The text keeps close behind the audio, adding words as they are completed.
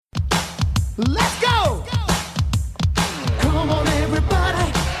Let's go! Come on,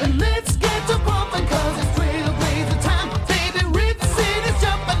 everybody, and let's get to bumping, cause it's trailblazer time. Baby, Rip City's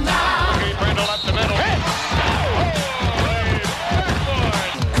jumping now. Okay, Brindle up the middle. Hit!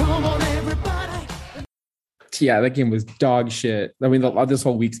 Come on, everybody. Yeah, that game was dog shit. I mean, this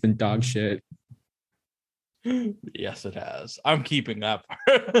whole week's been dog shit. Yes, it has. I'm keeping up.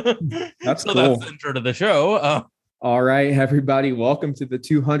 That's so cool. that's the intro to the show. All right, everybody, welcome to the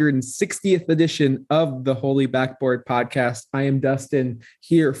 260th edition of the Holy Backboard Podcast. I am Dustin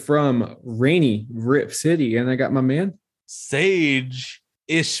here from rainy Rip City, and I got my man Sage.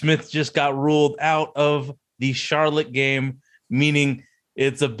 Ish Smith just got ruled out of the Charlotte game, meaning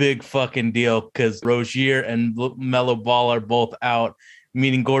it's a big fucking deal because Rozier and Melo Ball are both out,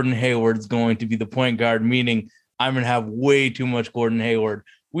 meaning Gordon Hayward's going to be the point guard, meaning I'm going to have way too much Gordon Hayward.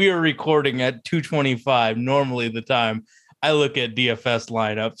 We are recording at 2:25, normally the time I look at DFS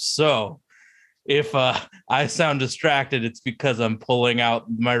lineups. So if I sound distracted, it's because I'm pulling out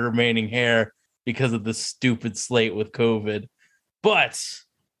my remaining hair because of the stupid slate with COVID. But,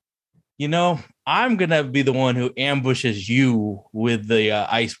 you know, I'm going to be the one who ambushes you with the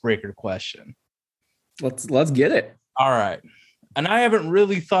icebreaker question. Let's get it. All right. And I haven't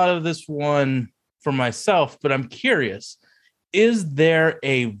really thought of this one for myself, but I'm curious. Is there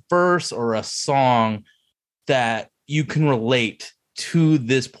a verse or a song that you can relate to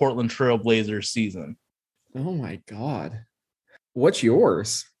this Portland Trail Blazers season? Oh my God. What's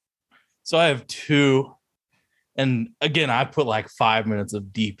yours? So I have two. And again, I put like 5 minutes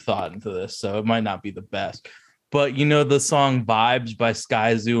of deep thought into this, so it might not be the best. But you know the song Vibes by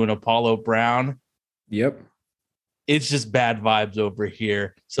Sky Zoo and Apollo Brown? Yep. It's just bad vibes over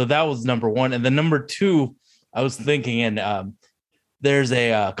here. So that was number one. And then number two, I was thinking, and there's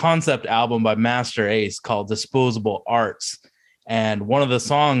a concept album by Master Ace called Disposable Arts. And one of the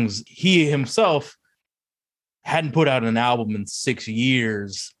songs, he himself hadn't put out an album in 6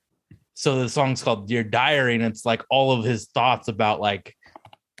 years. So the song's called Dear Diary. And it's like all of his thoughts about like,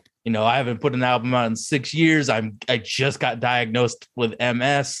 you know, I haven't put an album out in 6 years. I just got diagnosed with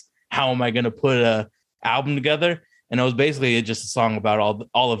MS. How am I going to put a album together? And it was basically just a song about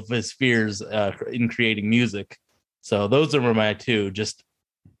all of his fears in creating music. So those are my two. Just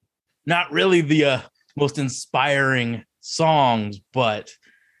not really the most inspiring songs, but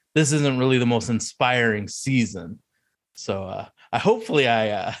this isn't really the most inspiring season. So hopefully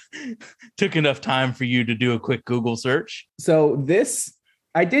I took enough time for you to do a quick Google search. So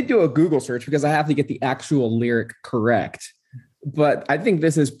I did do a Google search because I have to get the actual lyric correct. But I think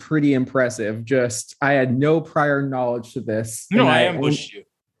this is pretty impressive. Just, I had no prior knowledge to this. No, I ambushed you.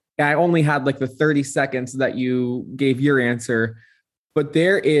 I only had like the 30 seconds that you gave your answer. But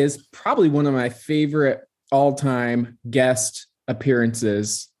there is probably one of my favorite all-time guest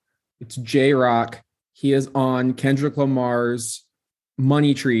appearances. It's J-Rock. He is on Kendrick Lamar's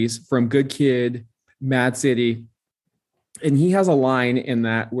Money Trees from Good Kid, Mad City. And he has a line in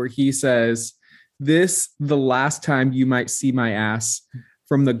that where he says, "This the last time you might see my ass.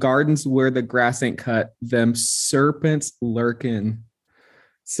 From the gardens where the grass ain't cut, them serpents lurking."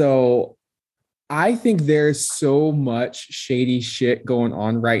 So I think there's so much shady shit going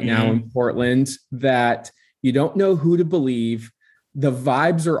on right now in Portland that you don't know who to believe. The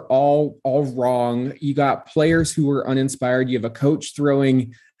vibes are all wrong. You got players who are uninspired. You have a coach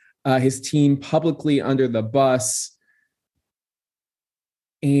throwing his team publicly under the bus.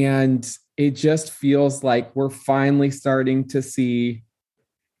 And it just feels like we're finally starting to see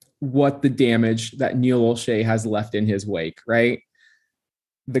what the damage that Neil Olshey has left in his wake, right?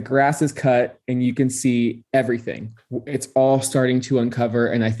 The grass is cut and you can see everything. It's all starting to uncover,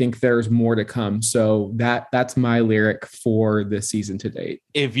 and I think there's more to come. So that's my lyric for this season to date.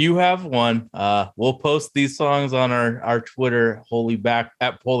 If you have one, we'll post these songs on our Twitter, at Holy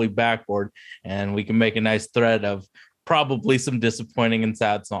Backboard, and we can make a nice thread of probably some disappointing and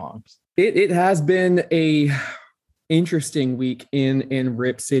sad songs. It has been a interesting week in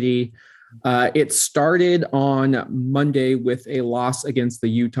Rip City. It started on Monday with a loss against the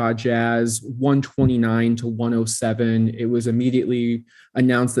Utah Jazz, 129-107. It was immediately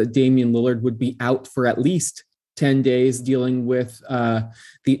announced that Damian Lillard would be out for at least 10 days dealing with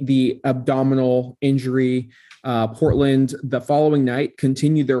the abdominal injury. Portland, the following night,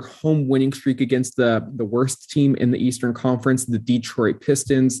 continued their home winning streak against the worst team in the Eastern Conference, the Detroit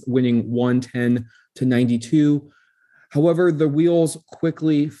Pistons, winning 110-92. However, the wheels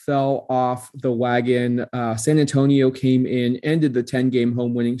quickly fell off the wagon. San Antonio came in, ended the 10-game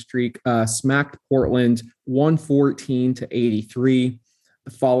home winning streak, smacked Portland 114-83.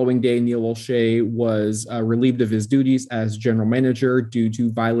 The following day, Neil Olshey was relieved of his duties as general manager due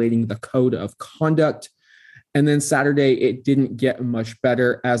to violating the code of conduct. And then Saturday, it didn't get much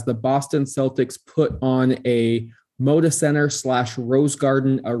better as the Boston Celtics put on a Moda Center / Rose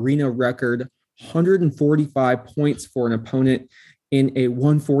Garden arena record 145 points for an opponent in a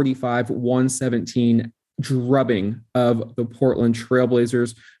 145-117 drubbing of the Portland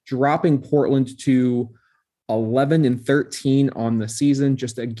Trailblazers, dropping Portland to 11-13 on the season,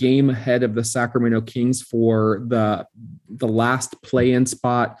 just a game ahead of the Sacramento Kings for the last play-in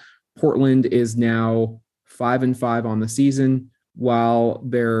spot. Portland is now 5-5 on the season. While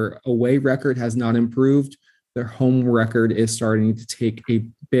their away record has not improved, their home record is starting to take a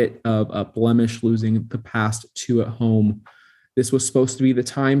bit of a blemish, losing the past 2 at home. This was supposed to be the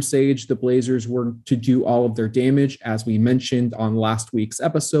time, Sage. The Blazers were to do all of their damage. As we mentioned on last week's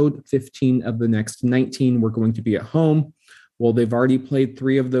episode, 15 of the next 19 were going to be at home. Well, they've already played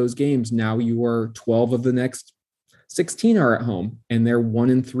 3 of those games. Now you are 12 of the next 16 are at home, and they're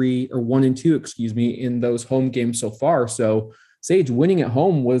 1-2, in those home games so far. So Sage, winning at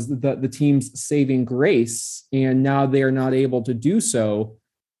home was the team's saving grace, and now they are not able to do so.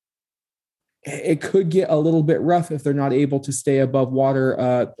 It could get a little bit rough if they're not able to stay above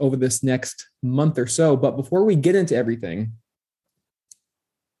water over this next month or so. But before we get into everything,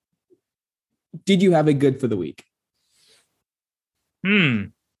 did you have a good for the week? Neil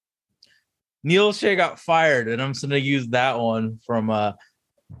Olshey got fired, and I'm just going to use that one from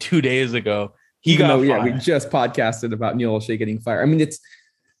 2 days ago. He got fired. Yeah, we just podcasted about Neil Olshey getting fired. I mean, it's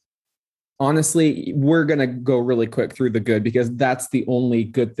honestly, we're going to go really quick through the good because that's the only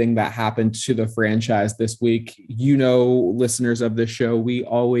good thing that happened to the franchise this week. You know, listeners of this show, we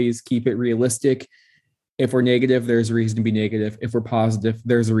always keep it realistic. If we're negative, there's a reason to be negative. If we're positive,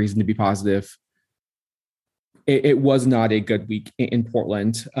 there's a reason to be positive. It was not a good week in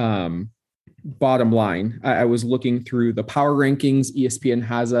Portland. Bottom line, I was looking through the power rankings. ESPN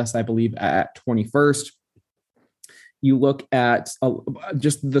has us, I believe, at 21st. You look at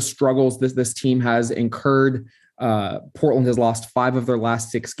just the struggles this team has incurred. Portland has lost 5 of their last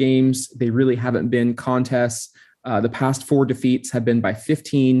 6 games. They really haven't been contests. The past 4 defeats have been by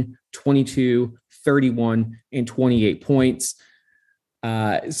 15, 22, 31, and 28 points.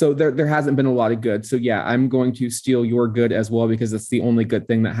 So there hasn't been a lot of good. So yeah, I'm going to steal your good as well, because it's the only good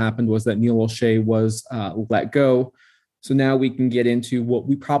thing that happened was that Neil Olshey was let go. So now we can get into what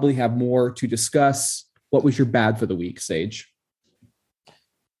we probably have more to discuss. What was your bad for the week, Sage?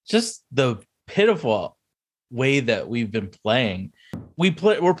 Just the pitiful way that we've been playing.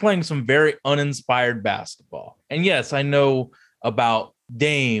 We're playing some very uninspired basketball. And yes, I know about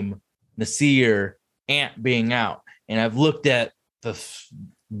Dame, Nasir, Ant being out. And I've looked at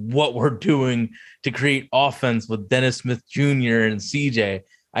what we're doing to create offense with Dennis Smith Jr. and CJ.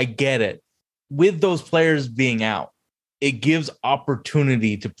 I get it. With those players being out, it gives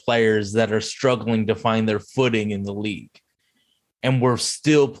opportunity to players that are struggling to find their footing in the league. And we're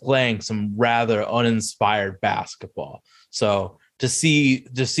still playing some rather uninspired basketball. So to see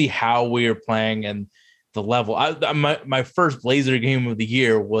how we are playing and the level, my first Blazer game of the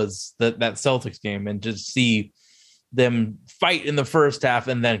year was that Celtics game, and just see them fight in the first half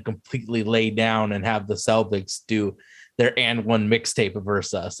and then completely lay down and have the Celtics do their and one mixtape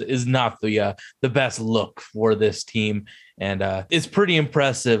versus us is not the best look for this team. And it's pretty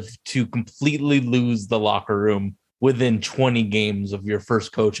impressive to completely lose the locker room within 20 games of your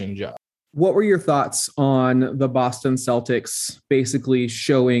first coaching job. What were your thoughts on the Boston Celtics basically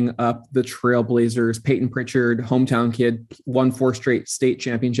showing up the Trailblazers? Peyton Pritchard, hometown kid, won 4 straight state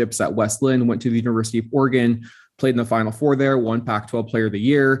championships at Westland, went to the University of Oregon, played in the Final Four there, won Pac-12 Player of the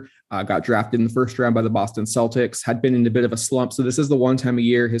Year, got drafted in the first round by the Boston Celtics, had been in a bit of a slump. So this is the one time a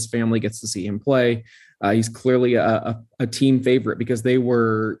year his family gets to see him play. He's clearly a team favorite because they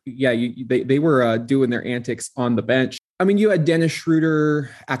were doing their antics on the bench. I mean, you had Dennis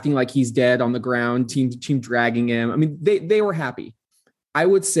Schroeder acting like he's dead on the ground, team dragging him. I mean, they were happy. I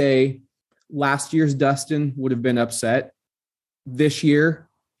would say last year's Dustin would have been upset. This year,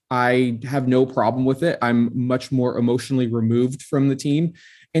 I have no problem with it. I'm much more emotionally removed from the team.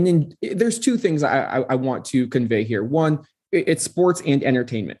 And then there's 2 things I want to convey here. One, it's sports and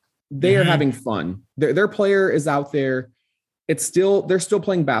entertainment. They are having fun. Their player is out there. They're still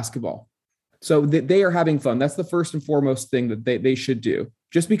playing basketball. So they are having fun. That's the first and foremost thing that they should do.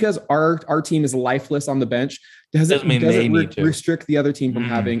 Just because our team is lifeless on the bench doesn't restrict the other team from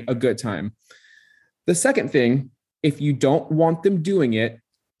having a good time. The second thing, if you don't want them doing it,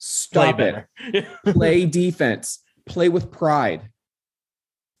 stop it. Play defense. Play with pride.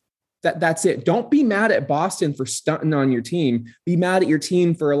 That's it. Don't be mad at Boston for stunting on your team. Be mad at your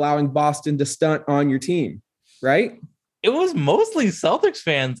team for allowing Boston to stunt on your team, right? It was mostly Celtics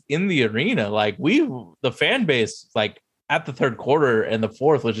fans in the arena. Like the fan base, like at the third quarter and the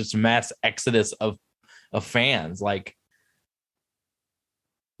fourth was just a mass exodus of fans. Like,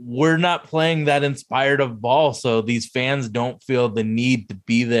 we're not playing that inspired of ball, so these fans don't feel the need to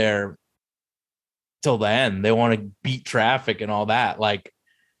be there till the end. They want to beat traffic and all that. Like,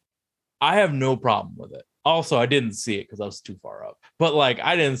 I have no problem with it. Also, I didn't see it because I was too far up. But like,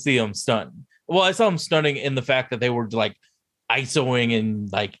 I didn't see them stunting. Well, I saw them stunting in the fact that they were like ISOing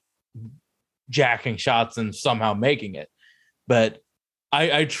and like jacking shots and somehow making it. But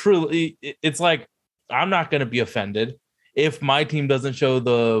I truly, it's like, I'm not going to be offended if my team doesn't show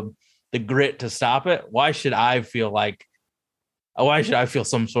the grit to stop it. Why should I feel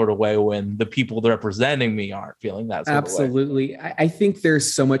some sort of way when the people representing me aren't feeling that sort Absolutely. of way? I think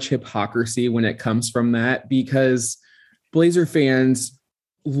there's so much hypocrisy when it comes from that, because Blazer fans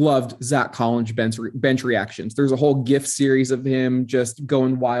loved Zach Collins' bench reactions. There's a whole GIF series of him just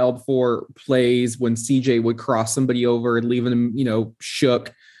going wild for plays when CJ would cross somebody over and leaving him,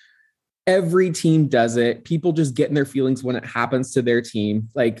 shook. Every team does it. People just get in their feelings when it happens to their team.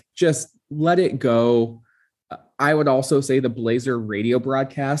 Like, just let it go. I would also say the Blazer radio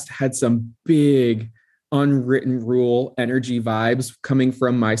broadcast had some big unwritten rule energy vibes coming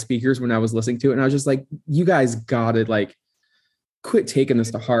from my speakers when I was listening to it. And I was just like, you guys got it. Like, quit taking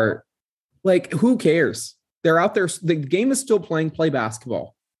this to heart. Like, who cares? They're out there. The game is still playing, play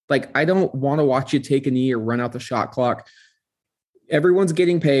basketball. Like, I don't want to watch you take a knee or run out the shot clock. Everyone's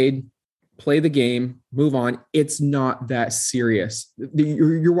getting paid. Play the game, move on. It's not that serious.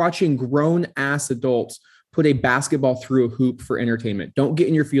 You're watching grown ass adults put a basketball through a hoop for entertainment. Don't get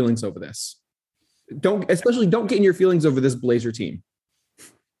in your feelings over this. Don't get in your feelings over this Blazer team.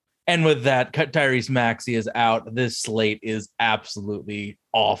 And with that, Tyrese Maxey is out. This slate is absolutely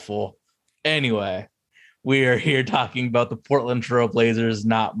awful. Anyway, we are here talking about the Portland Trail Blazers,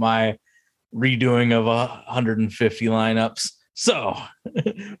 not my redoing of 150 lineups. So,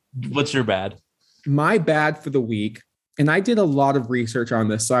 what's your bad? My bad for the week, and I did a lot of research on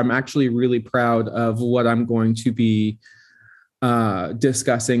this, so I'm actually really proud of what I'm going to be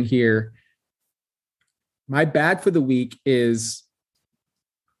discussing here. My bad for the week is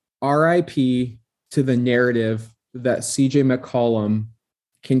RIP to the narrative that CJ McCollum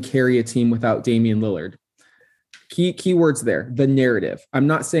can carry a team without Damian Lillard. Key words there, the narrative. I'm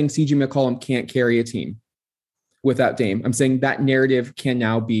not saying CJ McCollum can't carry a team without Dame. I'm saying that narrative can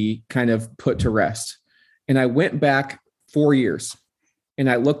now be kind of put to rest. And I went back 4 years and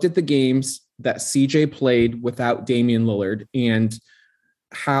I looked at the games that CJ played without Damian Lillard and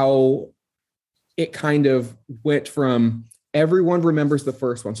how it kind of went from everyone remembers the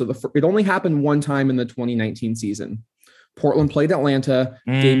first one. So it only happened one time in the 2019 season. Portland played Atlanta.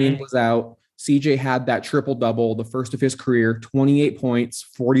 Damian was out. CJ had that triple double, the first of his career, 28 points,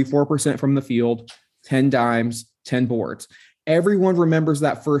 44% from the field, 10 dimes, 10 boards. Everyone remembers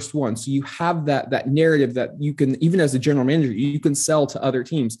that first one. So you have that narrative that you can, even as a general manager, you can sell to other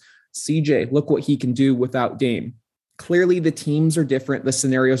teams. CJ, look what he can do without Dame. Clearly the teams are different. The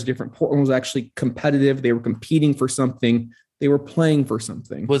scenarios are different. Portland was actually competitive. They were competing for something. They were playing for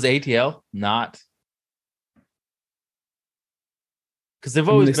something. Was ATL not? Because they've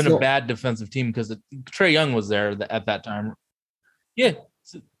always been a bad defensive team because Trae Young was there at that time. Yeah,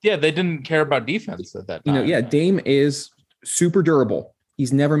 they didn't care about defense at that time. Dame is super durable.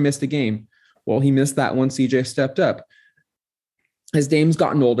 He's never missed a game. Well, he missed that one. CJ stepped up. As Dame's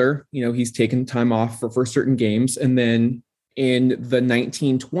gotten older, he's taken time off for certain games. And then in the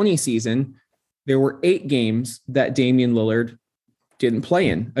 1920 season, there were 8 games that Damian Lillard didn't play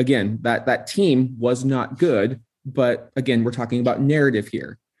in. Again, that team was not good. But again, we're talking about narrative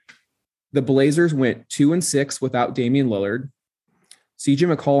here. The Blazers went 2-6 without Damian Lillard.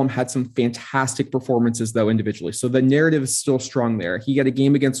 CJ McCollum had some fantastic performances, though, individually. So the narrative is still strong there. He got a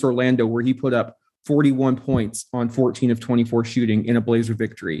game against Orlando where he put up 41 points on 14 of 24 shooting in a Blazer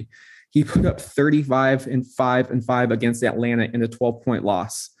victory. He put up 35 and 5 against Atlanta in a 12-point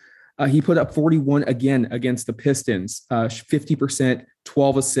loss. He put up 41 again against the Pistons, 50%,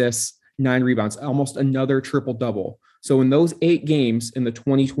 12 assists, 9 rebounds, almost another triple-double. So in those 8 games in the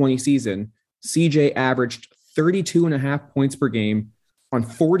 2020 season, CJ averaged 32.5 points per game on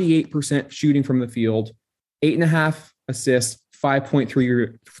 48% shooting from the field, 8.5 assists,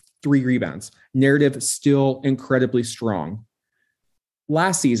 5.3 rebounds. Narrative still incredibly strong.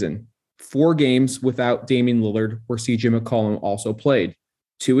 Last season, 4 games without Damian Lillard where CJ McCollum also played.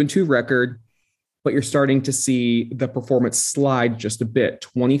 2-2 record, but you're starting to see the performance slide just a bit.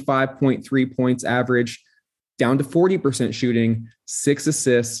 25.3 points average, down to 40% shooting, 6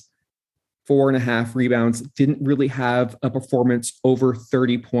 assists, 4.5 rebounds. Didn't really have a performance over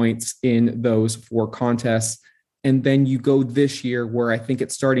 30 points in those 4 contests. And then you go this year where I think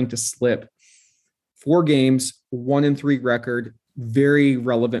it's starting to slip. 4 games, 1-3 record, very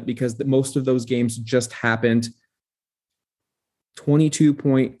relevant because most of those games just happened.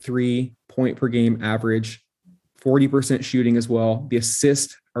 22.3 point per game average, 40% shooting as well. The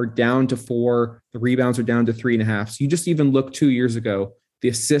assists are down to 4. The rebounds are down to 3.5. So you just even look 2 years ago, the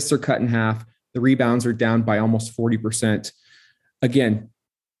assists are cut in half. The rebounds are down by almost 40%. Again,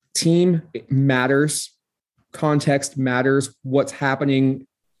 team matters. Context matters. What's happening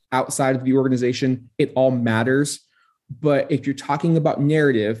outside of the organization, it all matters. But if you're talking about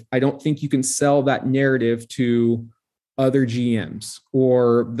narrative, I don't think you can sell that narrative to other GMs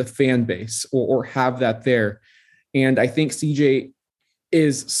or the fan base or have that there. And I think CJ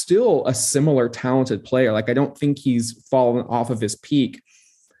is still a similar talented player. Like, I don't think he's fallen off of his peak.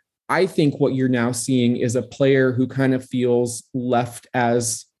 I think what you're now seeing is a player who kind of feels left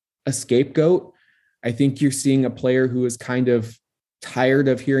as a scapegoat. I think you're seeing a player who is kind of tired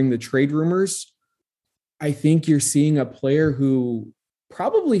of hearing the trade rumors. I think you're seeing a player who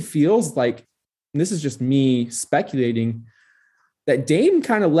probably feels like, and this is just me speculating, that Dame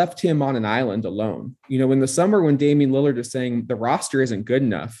kind of left him on an island alone. You know, in the summer when Damian Lillard is saying the roster isn't good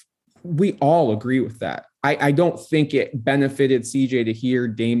enough, we all agree with that. I don't think it benefited CJ to hear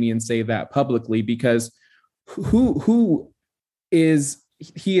Damian say that publicly, because who is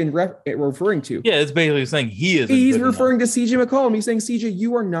he referring to? Yeah, it's basically saying he's referring to CJ McCollum. He's saying, CJ,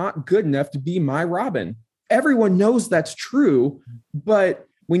 you are not good enough to be my Robin. Everyone knows that's true, but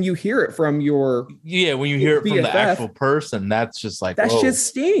when you hear it from your when you hear it from the actual person, that's just like, that shit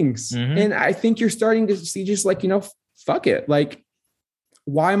stings. Mm-hmm. And I think you're starting to see just like, fuck it. Like,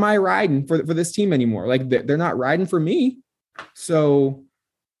 why am I riding for this team anymore? Like, they're not riding for me. So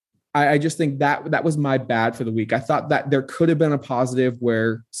I just think that was my bad for the week. I thought that there could have been a positive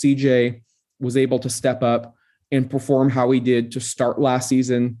where CJ was able to step up and perform how he did to start last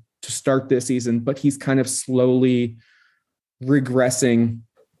season, to start this season, but he's kind of slowly regressing.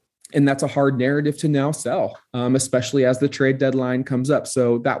 And that's a hard narrative to now sell, especially as the trade deadline comes up.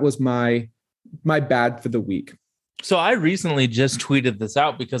 So that was my bad for the week. So I recently just tweeted this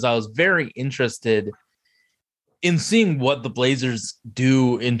out because I was very interested in seeing what the Blazers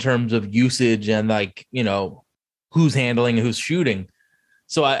do in terms of usage and, like, who's handling, who's shooting.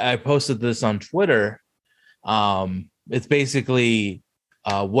 So I posted this on Twitter. It's basically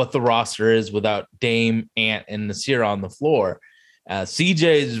what the roster is without Dame, Ant, and Nasir on the floor. CJ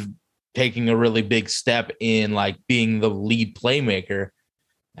is taking a really big step in, like, being the lead playmaker,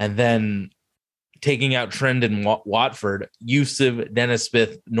 and then taking out Trendon Watford, Yusuf, Dennis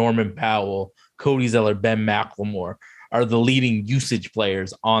Smith, Norman Powell, Cody Zeller, Ben McLemore are the leading usage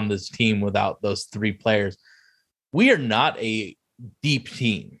players on this team. Without those 3 players, we are not a deep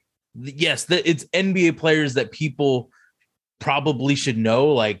team. Yes, it's NBA players that people probably should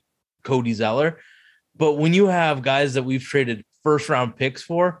know, like Cody Zeller. But when you have guys that we've traded first round picks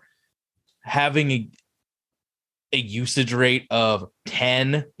for, having a usage rate of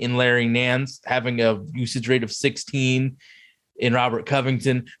 10 in Larry Nance, having a usage rate of 16 in Robert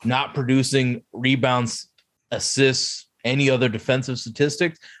Covington, not producing rebounds, assists, any other defensive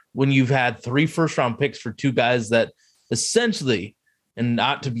statistics, when you've had 3 first round picks for 2 guys that essentially, and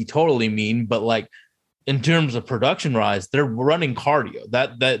not to be totally mean, but like in terms of production rise, they're running cardio.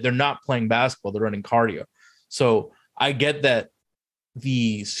 That they're not playing basketball, they're running cardio. So I get that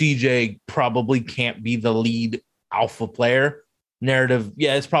the CJ probably can't be the lead alpha player narrative.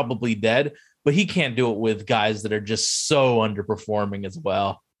 Yeah, it's probably dead, but he can't do it with guys that are just so underperforming as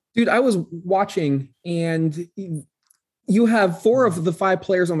well. Dude, I was watching, and you have 4 of the 5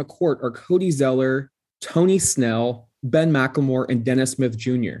 players on the court are Cody Zeller, Tony Snell, Ben McLemore, and Dennis Smith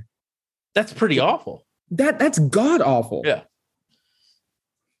Jr. That's pretty awful. That's god awful. Yeah.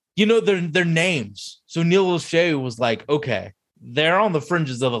 Their names. So Neil Lachey was like, okay, they're on the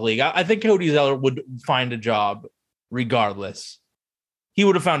fringes of the league. I think Cody Zeller would find a job regardless. He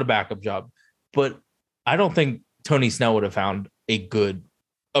would have found a backup job, but I don't think Tony Snell would have found a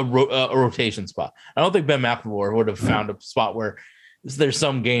rotation spot. I don't think Ben McLemore would have found a spot where there's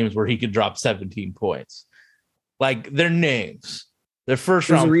some games where he could drop 17 points. Like, their names, their first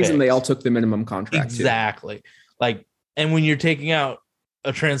round. There's a reason picks. They all took the minimum contract. Exactly. Too. Like, and when you're taking out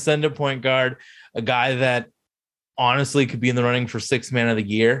a transcendent point guard, a guy that honestly could be in the running for 6th man of the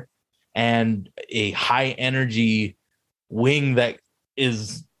year, and a high energy wing that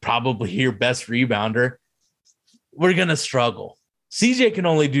is probably your best rebounder, we're going to struggle. CJ can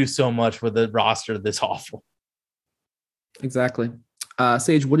only do so much with a roster this awful. Exactly.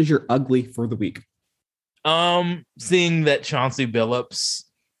 Sage, what is your ugly for the week? Seeing that Chauncey Billups,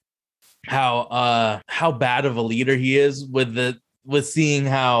 how bad of a leader he is with seeing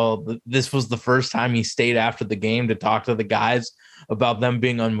how this was the first time he stayed after the game to talk to the guys about them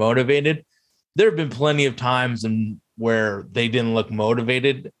being unmotivated. There have been plenty of times where they didn't look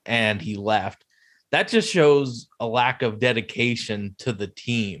motivated and he left. That just shows a lack of dedication to the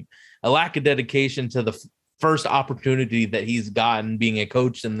team, a lack of dedication to the first opportunity that he's gotten being a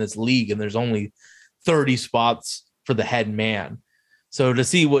coach in this league. And there's only 30 spots for the head man. So to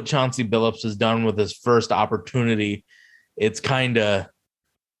see what Chauncey Billups has done with his first opportunity, it's kind of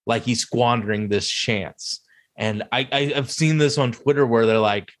like he's squandering this chance. And I've seen this on Twitter where they're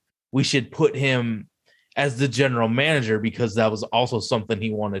like, we should put him as the general manager because that was also something he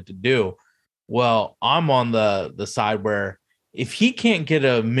wanted to do. Well, I'm on the side where if he can't get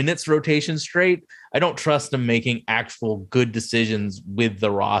a minutes rotation straight, I don't trust him making actual good decisions with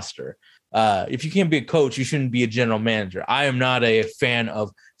the roster. If you can't be a coach, you shouldn't be a general manager. I am not a fan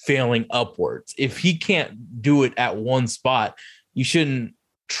of failing upwards. If he can't do it at one spot, you shouldn't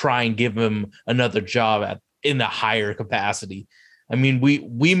try and give him another job in a higher capacity. I mean,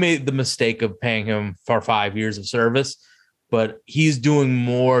 we made the mistake of paying him for 5 years of service, but he's doing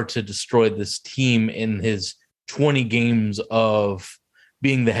more to destroy this team in his 20 games of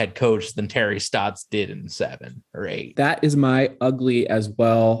being the head coach than Terry Stotts did in 7 or 8. That is my ugly as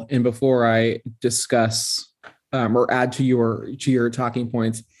well. And before I discuss or add to your talking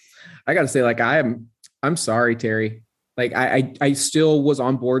points, I got to say, like, I'm sorry, Terry. Like I still was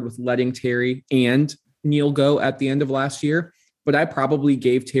on board with letting Terry and Neil go at the end of last year, but I probably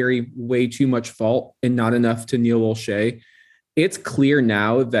gave Terry way too much fault and not enough to Neil Olshey. It's clear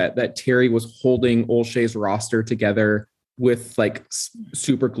now that Terry was holding Olshey's roster together with like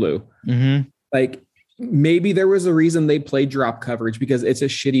super glue. Mm-hmm. Like maybe there was a reason they played drop coverage because it's a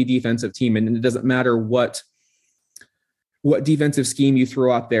shitty defensive team, and it doesn't matter what defensive scheme you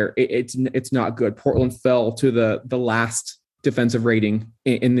throw out there. It's not good. Portland fell to the last defensive rating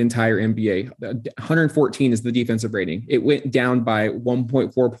in the entire NBA. 114 is the defensive rating. It went down by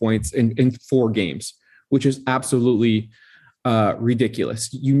 1.4 points in 4 games, which is absolutely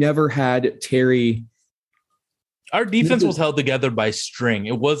ridiculous. You never had Terry. Our defense was held together by string.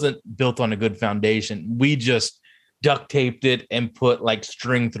 It wasn't built on a good foundation. We just duct taped it and put like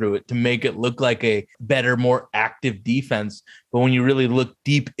string through it to make it look like a better, more active defense. But when you really look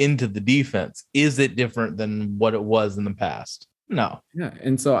deep into the defense, is it different than what it was in the past? No. Yeah.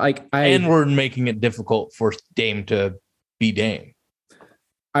 And so and we're making it difficult for Dame to be Dame.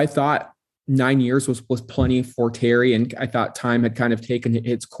 I thought 9 years was plenty for Terry. And I thought time had kind of taken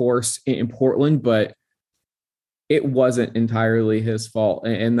its course in Portland, but it wasn't entirely his fault.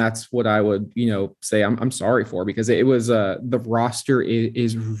 And that's what I would, say I'm sorry for, because it was the roster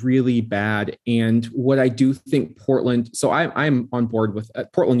is really bad. And what I do think Portland, so I'm on board with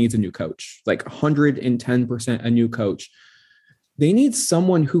Portland needs a new coach, like 110% a new coach. They need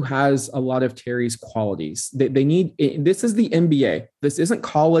someone who has a lot of Terry's qualities. They need, this is the NBA. This isn't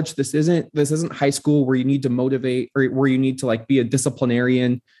college. This isn't high school where you need to motivate or where you need to like be a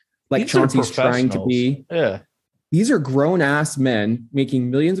disciplinarian like Chauncey's trying to be. Yeah. These are grown ass men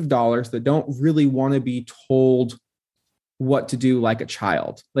making millions of dollars that don't really want to be told what to do like a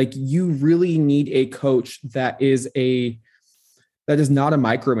child. Like you really need a coach that is not a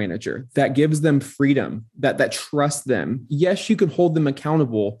micromanager, that gives them freedom, that trusts them. Yes, you can hold them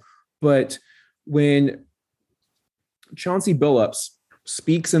accountable, but when Chauncey Billups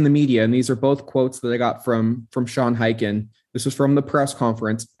speaks in the media, and these are both quotes that I got from Sean Highkin. This was from the press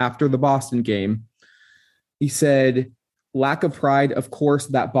conference after the Boston game. He said, lack of pride, of course,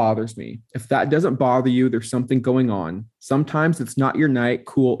 that bothers me. If that doesn't bother you, there's something going on. Sometimes it's not your night.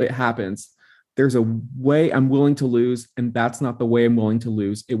 Cool, it happens. There's a way I'm willing to lose, and that's not the way I'm willing to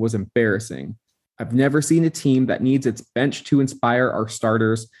lose. It was embarrassing. I've never seen a team that needs its bench to inspire our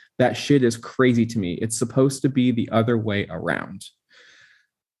starters. That shit is crazy to me. It's supposed to be the other way around.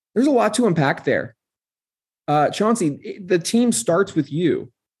 There's a lot to unpack there. Chauncey, the team starts with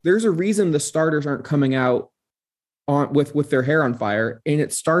you. There's a reason the starters aren't coming out with their hair on fire, and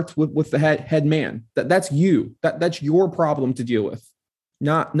it starts with the head man. That's you. That's your problem to deal with,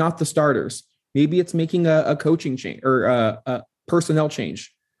 not the starters. Maybe it's making a coaching change or a personnel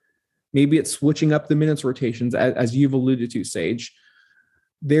change. Maybe it's switching up the minutes rotations, as you've alluded to, Sage.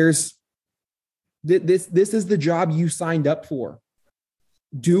 This is the job you signed up for.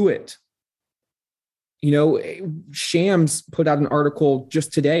 Do it. Shams put out an article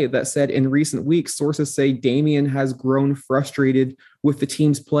just today that said in recent weeks, sources say Damian has grown frustrated with the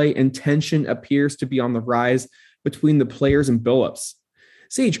team's play and tension appears to be on the rise between the players and Billups.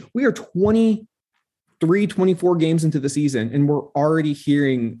 Sage, we are 24 games into the season, and we're already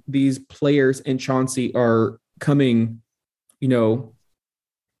hearing these players and Chauncey are coming, to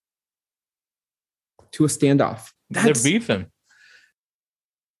a standoff. They're beefing.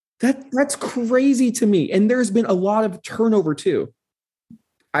 That's crazy to me. And there's been a lot of turnover too.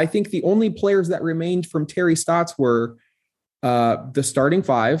 I think the only players that remained from Terry Stotts were the starting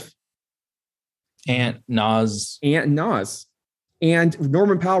five. And Nas. And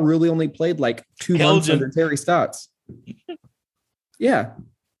Norman Powell really only played like 2 months under Terry Stotts. Yeah.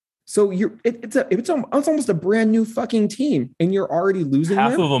 So it's almost a brand new fucking team, and you're already losing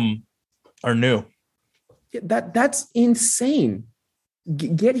half of them are new. That's insane.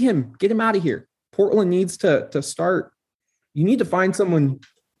 Get him out of here. Portland needs to start. You need to find someone.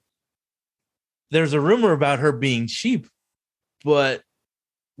 There's a rumor about her being cheap, but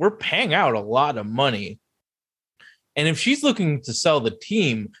we're paying out a lot of money. And if she's looking to sell the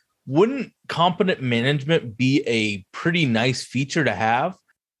team, wouldn't competent management be a pretty nice feature to have?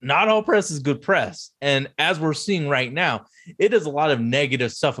 Not all press is good press. And as we're seeing right now, it is a lot of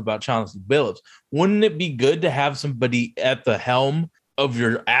negative stuff about Chauncey Billups. Wouldn't it be good to have somebody at the helm of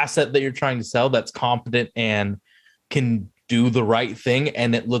your asset that you're trying to sell that's competent and can do the right thing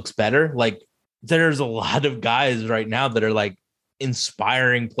and it looks better? Like, there's a lot of guys right now that are like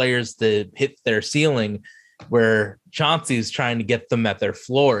inspiring players to hit their ceiling, where Chauncey is trying to get them at their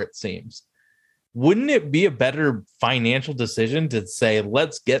floor, it seems. Wouldn't it be a better financial decision to say,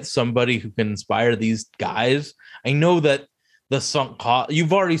 let's get somebody who can inspire these guys? I know that the sunk cost,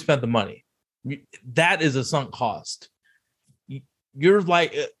 you've already spent the money. That is a sunk cost. You're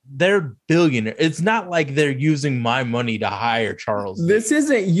like, they're billionaire. It's not like they're using my money to hire Charles. This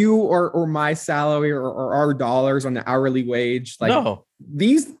isn't you or my salary or our dollars on the hourly wage. Like, no,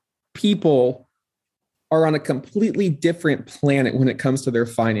 these people are on a completely different planet when it comes to their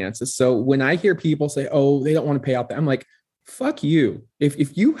finances. So when I hear people say, oh, they don't want to pay out that, I'm like, fuck you.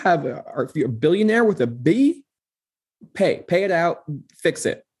 If you have if you're a billionaire with a B, pay it out, fix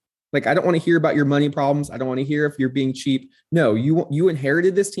it. Like, I don't want to hear about your money problems. I don't want to hear if you're being cheap. No, you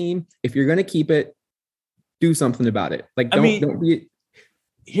inherited this team. If you're going to keep it, do something about it. Like, don't be.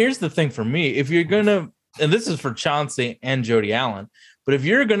 Here's the thing for me. If you're going to, and this is for Chauncey and Jody Allen, but if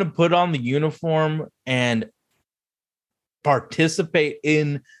you're going to put on the uniform and participate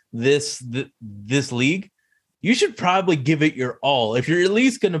in this league, you should probably give it your all. If you're at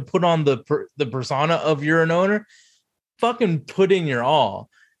least going to put on the persona of you're an owner, fucking put in your all.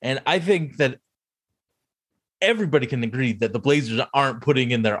 And I think that everybody can agree that the Blazers aren't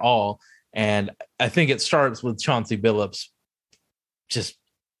putting in their all. And I think it starts with Chauncey Billups just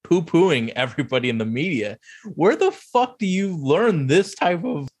poo-pooing everybody in the media. Where the fuck do you learn this type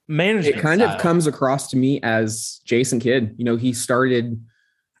of management? It kind of comes across to me as Jason Kidd. He started,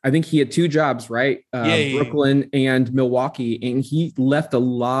 I think he had 2 jobs, right? Brooklyn and Milwaukee. And he left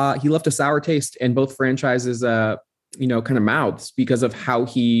a sour taste in both franchises, kind of mouths because of how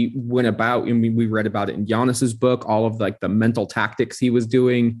he went about. I mean, we read about it in Giannis's book, all of like the mental tactics he was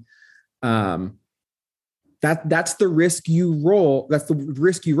doing. That's the risk you roll. That's the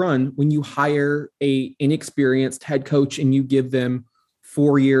risk you run when you hire a inexperienced head coach and you give them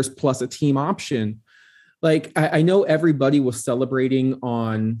 4 years plus a team option. Like, I know everybody was celebrating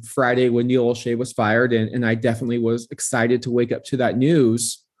on Friday when Neil Olshey was fired, and I definitely was excited to wake up to that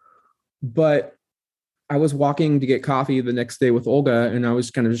news. But I was walking to get coffee the next day with Olga, and I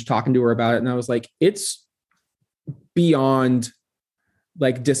was kind of just talking to her about it. And I was like, it's beyond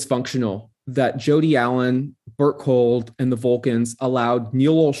like dysfunctional that Jody Allen, Burt Kold, and the Vulcans allowed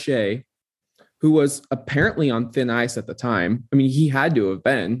Neil Olshey, who was apparently on thin ice at the time. I mean, he had to have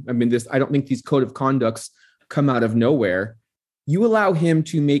been. I mean, I don't think these code of conducts come out of nowhere. You allow him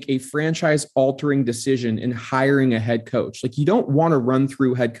to make a franchise-altering decision in hiring a head coach. Like, you don't want to run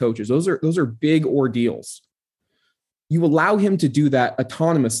through head coaches. Those are big ordeals. You allow him to do that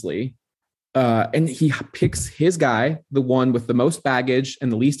autonomously, and he picks his guy, the one with the most baggage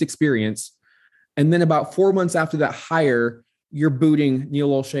and the least experience. And then about 4 months after that hire, you're booting Neil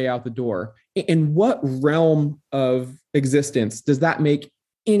Olshey out the door. In what realm of existence does that make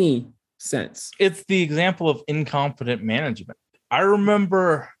any sense? It's the example of incompetent management. I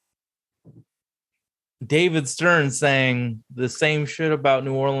remember David Stern saying the same shit about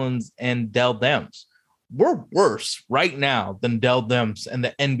New Orleans and Dell Demps. We're worse right now than Dell Demps and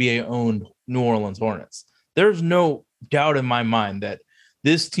the NBA-owned New Orleans Hornets. There's no doubt in my mind that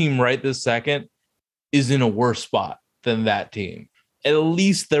this team right this second is in a worse spot than that team. At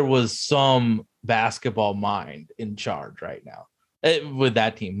least there was some basketball mind in charge right now with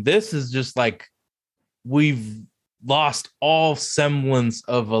that team. This is just like we've lost all semblance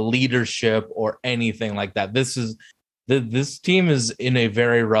of a leadership or anything like that. This team is in a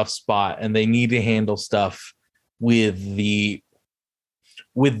very rough spot, and they need to handle stuff with the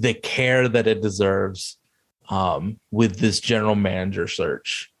care that it deserves with this general manager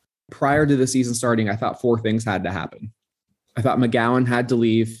search. Prior to the season starting, I thought 4 things had to happen. I thought McGowan had to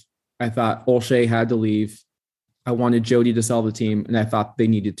leave. I thought Olshey had to leave. I wanted Jody to sell the team, and I thought they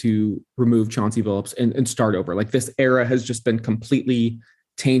needed to remove Chauncey Billups and start over. Like, this era has just been completely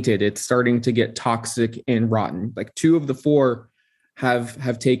tainted. It's starting to get toxic and rotten. Like, 2 of the 4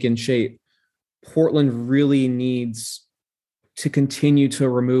 have taken shape. Portland really needs to continue to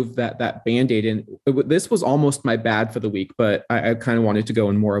remove that Band-Aid. And this was almost my bad for the week, but I kind of wanted to go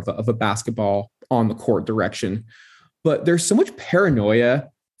in more of a basketball on the court direction. But there's so much paranoia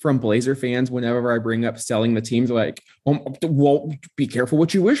from Blazer fans whenever I bring up selling the teams. Like, well, be careful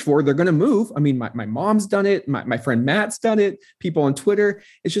what you wish for. They're going to move. I mean, my mom's done it. My friend Matt's done it. People on Twitter.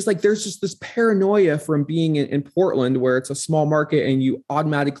 It's just like there's just this paranoia from being in Portland, where it's a small market and you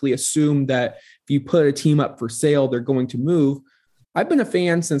automatically assume that if you put a team up for sale, they're going to move. I've been a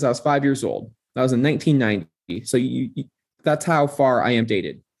fan since I was 5 years old. That was in 1990. So that's how far I am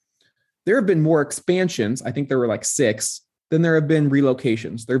dated. There have been more expansions. I think there were like 6. Then there have been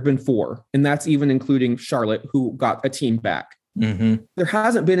relocations. There have been 4. And that's even including Charlotte, who got a team back. Mm-hmm. There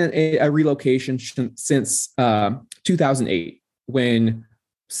hasn't been a relocation since 2008, when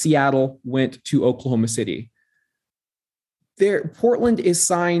Seattle went to Oklahoma City. Portland is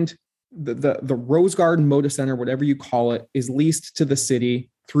signed, the Rose Garden Moda Center, whatever you call it, is leased to the city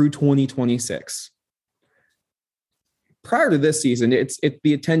through 2026. Prior to this season,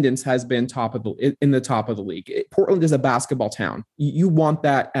 the attendance has been in the top of the league. Portland is a basketball town. You want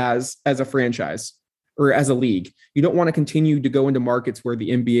that as a franchise or as a league. You don't want to continue to go into markets where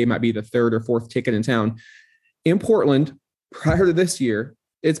the NBA might be the 3rd or 4th ticket in town. In Portland, prior to this year,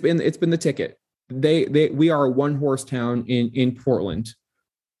 it's been the ticket. We are a one-horse town in Portland.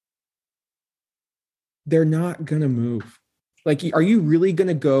 They're not gonna move. Like, are you really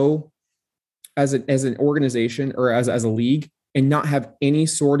gonna go as an organization or as a league and not have any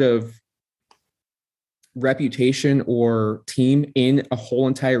sort of reputation or team in a whole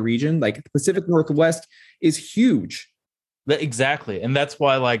entire region? Like, the Pacific Northwest is huge. Exactly. And that's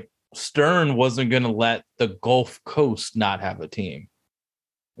why, like, Stern wasn't going to let the Gulf Coast not have a team.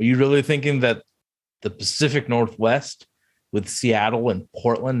 Are you really thinking that the Pacific Northwest, with Seattle and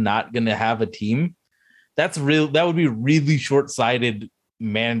Portland, not going to have a team? That would be really short-sighted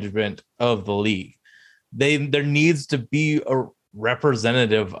management of the league. There needs to be a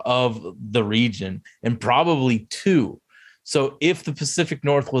representative of the region, and probably 2. So if the Pacific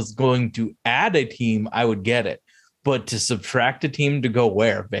North was going to add a team, I would get it. But to subtract a team to go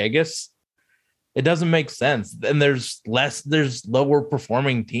where? Vegas? It doesn't make sense. And there's lower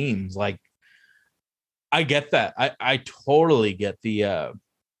performing teams. Like, I get that. I totally get the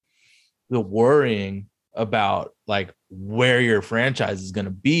worrying about, like, where your franchise is going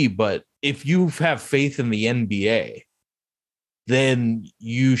to be. But if you have faith in the NBA, then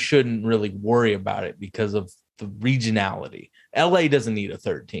you shouldn't really worry about it because of the regionality. LA doesn't need a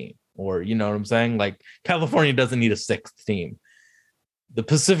 3rd team, or, you know what I'm saying? Like, California doesn't need a 6th team. The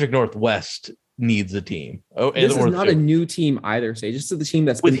Pacific Northwest needs a team. This is not a new team either. Say, just the team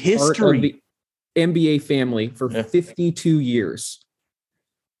that's been part of the NBA family for 52 years.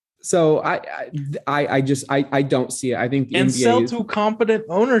 So I don't see it. I think the and NBA sell to competent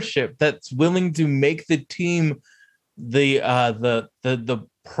ownership that's willing to make the team the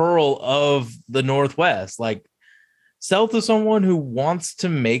pearl of the Northwest. Like, sell to someone who wants to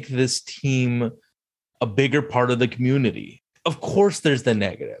make this team a bigger part of the community. Of course, there's the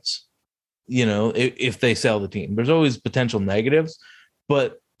negatives. You know, if they sell the team, there's always potential negatives,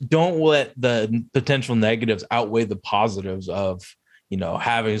 but don't let the potential negatives outweigh the positives of, you know,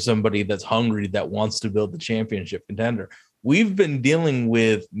 having somebody that's hungry, that wants to build the championship contender. We've been dealing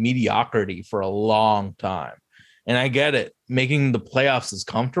with mediocrity for a long time. And I get it. Making the playoffs is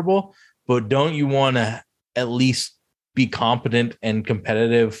comfortable, but don't you want to at least be competent and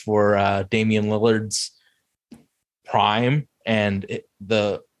competitive for Damian Lillard's prime and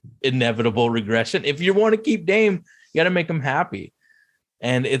the inevitable regression? If you want to keep Dame, you got to make him happy.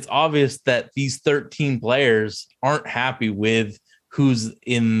 And it's obvious that these 13 players aren't happy with who's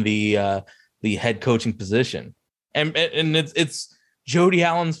in the head coaching position. And it's Jody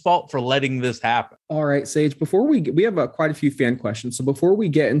Allen's fault for letting this happen. All right, Sage, before we have quite a few fan questions. So before we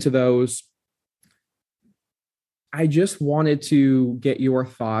get into those, I just wanted to get your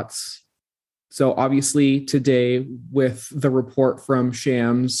thoughts. So obviously today with the report from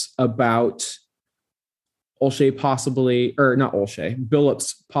Shams about Olshey possibly, or not Olshey,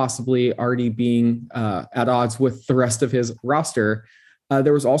 Billups possibly already being at odds with the rest of his roster.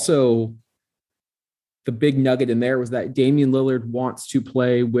 There was also the big nugget in there was that Damian Lillard wants to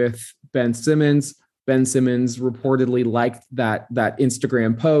play with Ben Simmons. Ben Simmons reportedly liked that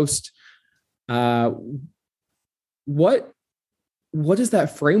Instagram post. What does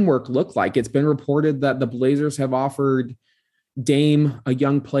that framework look like? It's been reported that the Blazers have offered Dame, a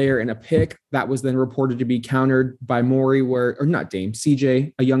young player, and a pick. That was then reported to be countered by Morey, or not Dame,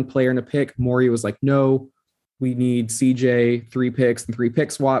 CJ, a young player and a pick. Morey was like, no, we need CJ, 3 picks and 3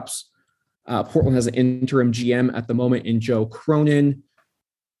 pick swaps. Portland has an interim GM at the moment in Joe Cronin.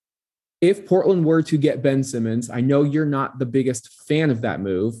 If Portland were to get Ben Simmons, I know you're not the biggest fan of that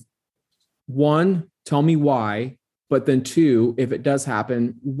move. 1, tell me why. But then 2, if it does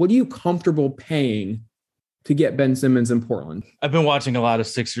happen, what are you comfortable paying to get Ben Simmons in Portland? I've been watching a lot of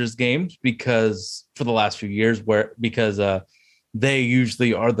Sixers games because for the last few years, because they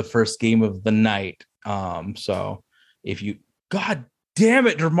usually are the first game of the night. So if you, God damn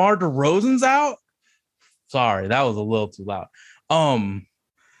it, DeMar DeRozan's out. Sorry, that was a little too loud.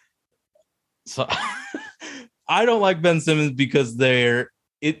 So I don't like Ben Simmons because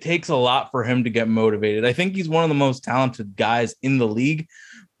it takes a lot for him to get motivated. I think he's one of the most talented guys in the league,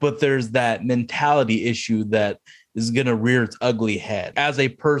 but there's that mentality issue that is going to rear its ugly head. As a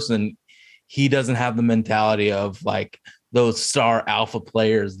person, he doesn't have the mentality of like those star alpha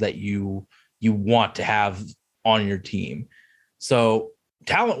players that you want to have on your team. So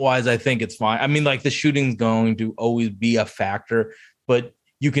talent-wise, I think it's fine. I mean, like the shooting's going to always be a factor, but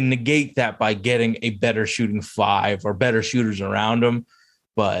you can negate that by getting a better shooting 5 or better shooters around him.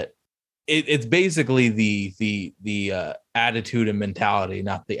 But it's basically the attitude and mentality,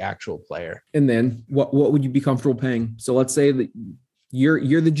 not the actual player. And then what would you be comfortable paying? So let's say that you're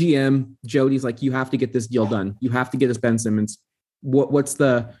the GM. Jody's like, you have to get this deal done. You have to get us Ben Simmons. What's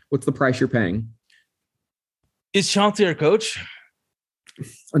the price you're paying? Is Chauncey our coach?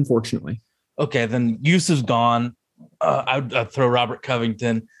 Unfortunately. Okay, then Yusuf's gone. I'd throw Robert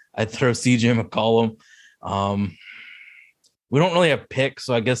Covington. I'd throw CJ McCollum. We don't really have picks,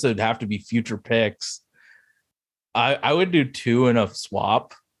 so I guess it would have to be future picks. I would do 2 in a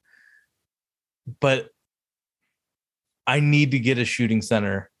swap, but I need to get a shooting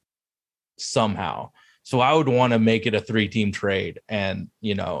center somehow. So I would want to make it a 3-team trade and,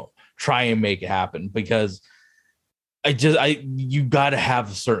 try and make it happen because you got to have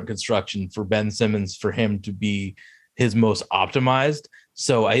a certain construction for Ben Simmons for him to be his most optimized.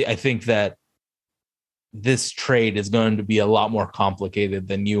 So I think that this trade is going to be a lot more complicated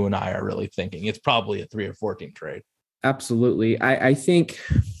than you and I are really thinking. It's probably a 3 or 4 team trade. Absolutely. I think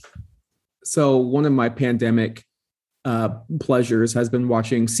so. One of my pandemic pleasures has been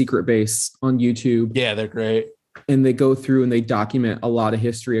watching Secret Base on YouTube. Yeah, they're great. And they go through and they document a lot of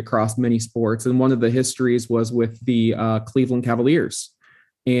history across many sports. And one of the histories was with the Cleveland Cavaliers.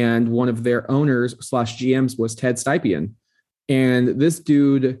 And one of their owners / GMs was Ted Stipien. And this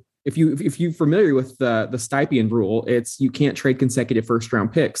dude, if you're familiar with the Stipien rule, it's you can't trade consecutive first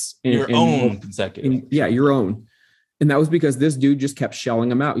round picks. Your own consecutive. Your own. And that was because this dude just kept shelling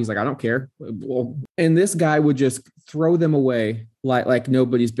them out. He's like, I don't care. Well, and this guy would just throw them away like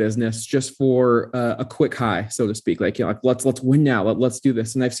nobody's business, just for a quick high, so to speak. Like, let's win now. Let's do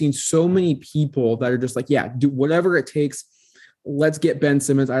this. And I've seen so many people that are just like, yeah, do whatever it takes. Let's get Ben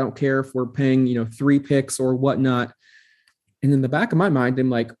Simmons. I don't care if we're paying, 3 picks or whatnot. And in the back of my mind, I'm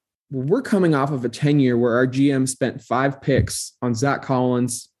like, well, we're coming off of a 10-year where our GM spent 5 picks on Zach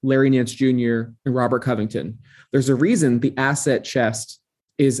Collins, Larry Nance Jr., and Robert Covington. There's a reason the asset chest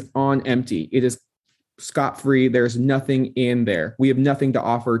is on empty. It is scot-free. There's nothing in there. We have nothing to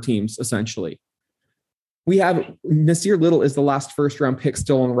offer teams, essentially. We have Nasir Little is the last first-round pick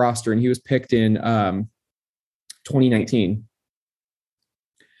still on the roster, and he was picked in 2019.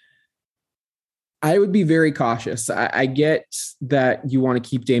 I would be very cautious. I get that you want to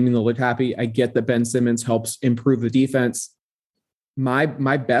keep Damian Lillard happy. I get that Ben Simmons helps improve the defense. My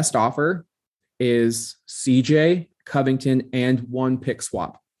best offer is CJ, Covington, and 1 pick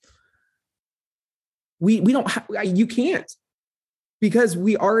swap. We don't have, you can't, because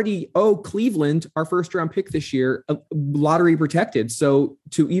we already owe Cleveland our first round pick this year, lottery protected. So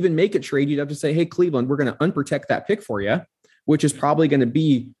to even make a trade, you'd have to say, hey, Cleveland, we're going to unprotect that pick for you, which is probably going to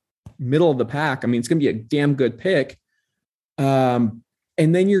be middle of the pack. I mean, it's going to be a damn good pick. And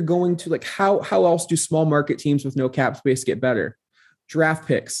then you're going to how else do small market teams with no cap space get better? Draft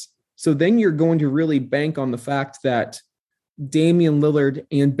picks, So then you're going to really bank on the fact that Damian Lillard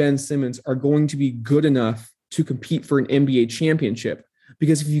and Ben Simmons are going to be good enough to compete for an NBA championship.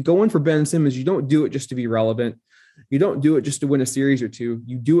 Because if you go in for Ben Simmons, you don't do it just to be relevant. You don't do it just to win a series or two.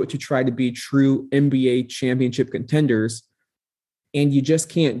 You do it to try to be true NBA championship contenders. And you just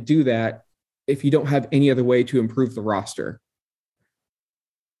can't do that if you don't have any other way to improve the roster.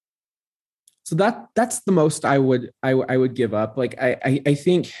 So that's the most I would give up. Like I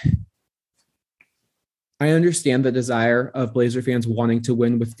think I understand the desire of Blazer fans wanting to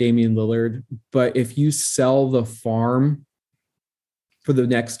win with Damian Lillard, but if you sell the farm for the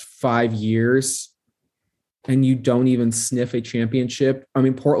next 5 years and you don't even sniff a championship, I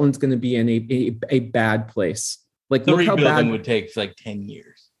mean, Portland's going to be in a bad place. Like, The look how rebuilding bad would take like 10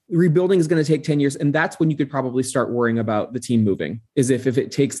 years. rebuilding is going to take 10 years. And that's when you could probably start worrying about the team moving, is if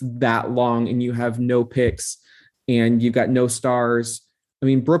it takes that long and you have no picks and you've got no stars. I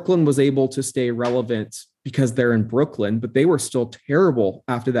mean, Brooklyn was able to stay relevant because they're in Brooklyn, but they were still terrible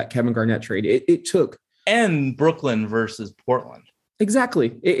after that Kevin Garnett trade. It took. And Brooklyn versus Portland.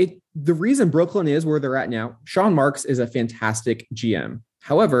 Exactly. The reason Brooklyn is where they're at now, Sean Marks is a fantastic GM.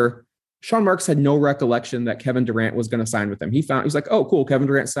 However, Sean Marks had no recollection that Kevin Durant was going to sign with him. He's like, oh, cool, Kevin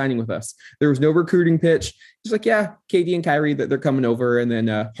Durant's signing with us. There was no recruiting pitch. He's like, yeah, KD and Kyrie, that they're coming over, and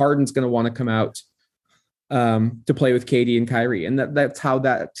then Harden's going to want to come out to play with KD and Kyrie. And that's how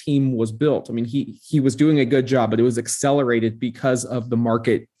that team was built. I mean, he was doing a good job, but it was accelerated because of the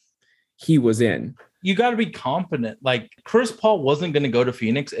market he was in. You got to be competent. Like, Chris Paul wasn't going to go to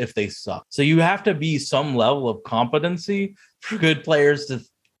Phoenix if they suck. So you have to be some level of competency for good players to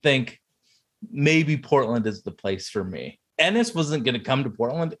think maybe Portland is the place for me. Ennis wasn't going to come to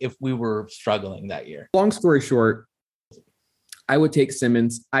Portland if we were struggling that year. Long story short, I would take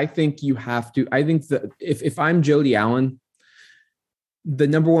Simmons. I think you have to. I think that if I'm Jody Allen, the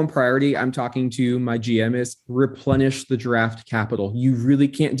number one priority I'm talking to my GM is replenish the draft capital. You really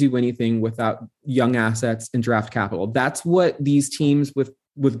can't do anything without young assets and draft capital. That's what these teams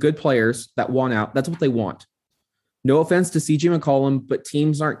with good players that want out, that's what they want. No offense to CJ McCollum, but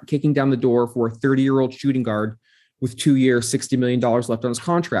teams aren't kicking down the door for a 30-year-old shooting guard with 2 years, $60 million left on his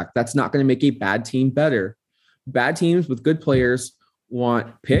contract. That's not going to make a bad team better. Bad teams with good players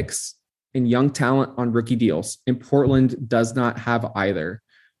want picks and young talent on rookie deals. And Portland does not have either.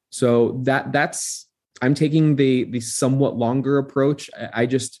 So that's I'm taking the somewhat longer approach. I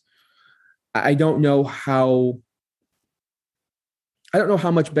don't know how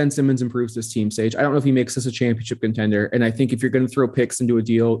much Ben Simmons improves this team, Sage. I don't know if he makes us a championship contender. And I think if you're going to throw picks into a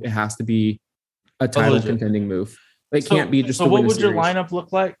deal, it has to be a title contending move. It can't be just. So what would your lineup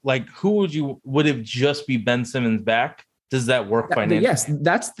look like? Like, who would it just be Ben Simmons back? Does that work financially? Yes,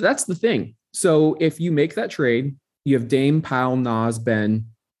 that's the thing. So if you make that trade, you have Dame, Powell, Nas, Ben,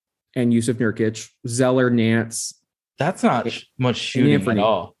 and Yusuf Nurkic, Zeller, Nance. That's not much shooting at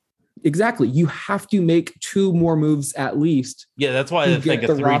all. Exactly. You have to make 2 more moves at least. Yeah, that's why I think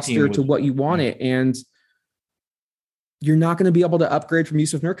the roster to what you want it. And you're not going to be able to upgrade from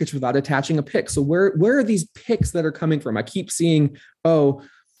Yusuf Nurkic without attaching a pick. So where are these picks that are coming from? I keep seeing,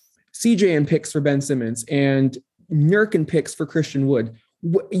 CJ and picks for Ben Simmons and Nurk and picks for Christian Wood.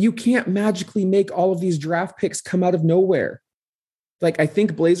 You can't magically make all of these draft picks come out of nowhere. Like, I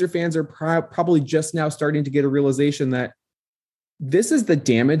think Blazer fans are probably just now starting to get a realization that this is the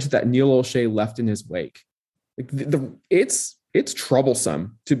damage that Neil O'Shea left in his wake. Like, it's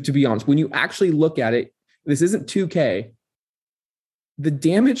troublesome to be honest. When you actually look at it, this isn't 2K. The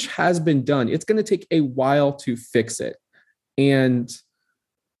damage has been done. It's going to take a while to fix it. And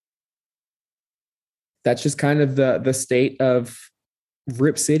that's just kind of the state of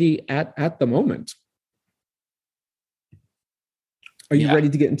Rip City at the moment. Are you ready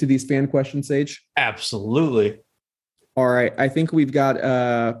to get into these fan questions, Sage? Absolutely. All right. I think we've got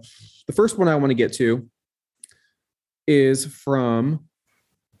the first one I want to get to is from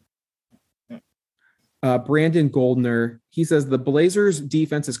Brandon Goldner. He says the Blazers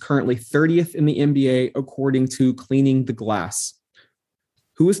defense is currently 30th in the NBA according to Cleaning the Glass.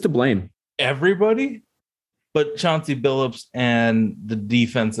 Who is to blame? Everybody but Chauncey Billups and the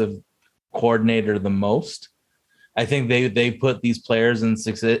defensive coordinator the most. I think they put these players in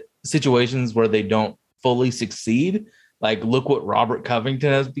situations where they don't fully succeed. Like, look what Robert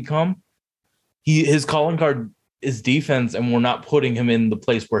Covington has become. His calling card is defense, and we're not putting him in the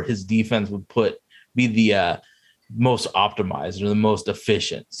place where his defense would be the most optimized or the most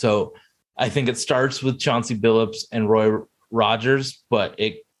efficient. So I think it starts with Chauncey Billups and Roy Rogers, but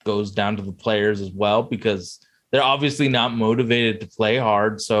it goes down to the players as well, because they're obviously not motivated to play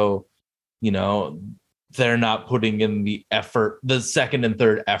hard. So, they're not putting in the effort, the second and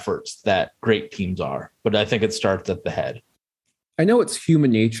third efforts that great teams are. But I think it starts at the head. I know it's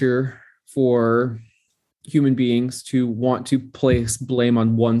human nature for human beings to want to place blame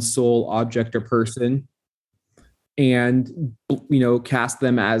on one sole object or person and, cast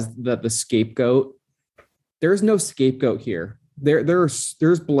them as the scapegoat. There's no scapegoat here.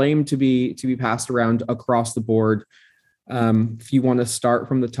 There's blame to be passed around across the board. If you want to start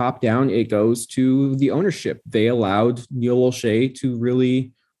from the top down, it goes to the ownership. They allowed Neil Olshey to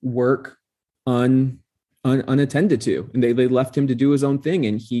really work unattended to, and they left him to do his own thing,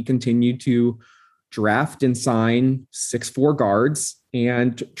 and he continued to draft and sign 6'4" guards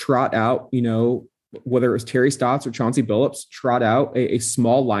and trot out, whether it was Terry Stotts or Chauncey Billups, trot out a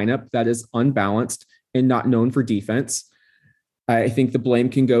small lineup that is unbalanced and not known for defense. I think the blame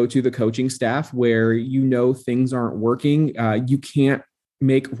can go to the coaching staff where, things aren't working. You can't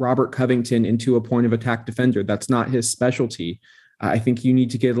make Robert Covington into a point of attack defender. That's not his specialty. I think you need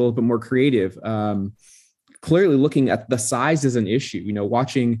to get a little bit more creative. Clearly looking at the size is an issue.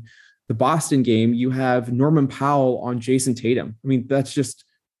 Watching the Boston game, you have Norman Powell on Jason Tatum. I mean, that's just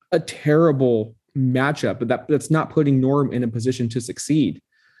a terrible matchup, but that's not putting Norm in a position to succeed.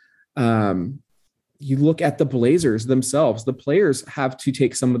 You look at the Blazers themselves, the players have to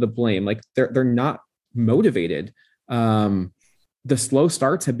take some of the blame. Like they're not motivated. The slow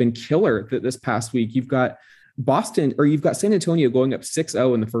starts have been killer this past week. You've got you've got San Antonio going up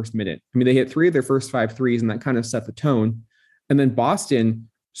 6-0 in the first minute. I mean, they hit 3 of their first 5 threes, and that kind of set the tone. And then Boston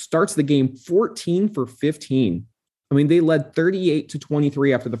starts the game 14 for 15. I mean, they led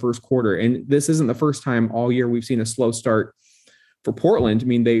 38-23 after the first quarter. And this isn't the first time all year we've seen a slow start for Portland. I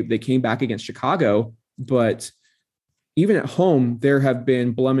mean, they came back against Chicago, but even at home, there have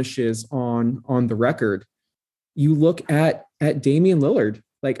been blemishes on the record. You look at Damian Lillard.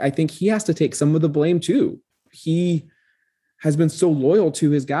 Like, I think he has to take some of the blame too. He has been so loyal to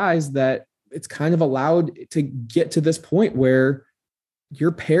his guys that it's kind of allowed to get to this point where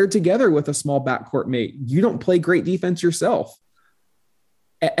you're paired together with a small backcourt mate. You don't play great defense yourself.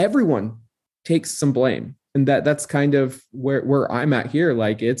 Everyone takes some blame. And that's kind of where I'm at here.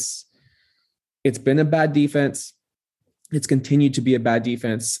 Like it's been a bad defense. It's continued to be a bad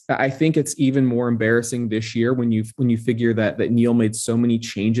defense. I think it's even more embarrassing this year when you figure that Neil made so many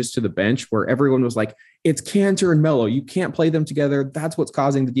changes to the bench where everyone was like, it's Cantor and Melo. You can't play them together. That's what's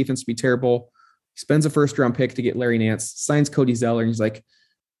causing the defense to be terrible. He spends a first-round pick to get Larry Nance, signs Cody Zeller, and he's like,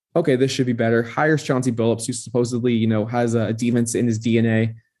 okay, this should be better. Hires Chauncey Billups, who supposedly, has a defense in his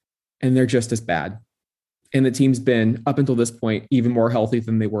DNA, and they're just as bad. And the team's been, up until this point, even more healthy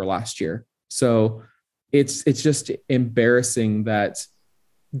than they were last year. So it's just embarrassing that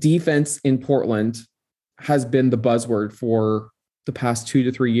defense in Portland has been the buzzword for the past 2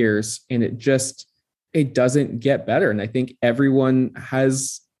 to 3 years, and it doesn't get better. And I think everyone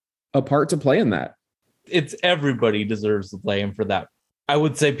has a part to play in that. It's everybody deserves the blame for that. I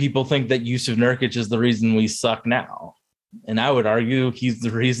would say people think that Yusuf Nurkic is the reason we suck now. And I would argue he's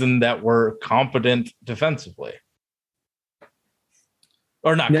the reason that we're competent defensively.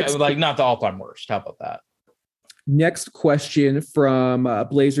 Or not, not the all-time worst. How about that? Next question from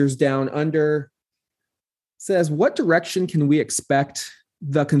Blazers Down Under says, what direction can we expect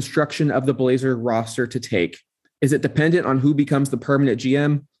the construction of the Blazer roster to take? Is it dependent on who becomes the permanent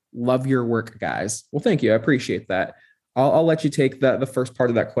GM? Love your work, guys. Well, thank you. I appreciate that. I'll let you take the first part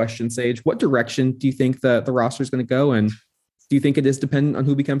of that question, Sage. What direction do you think the roster is going to go? And do you think it is dependent on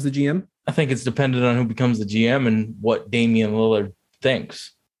who becomes the GM? I think it's dependent on who becomes the GM and what Damian Lillard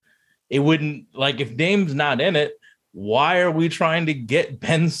thinks. It wouldn't, like, if Dame's not in it, why are we trying to get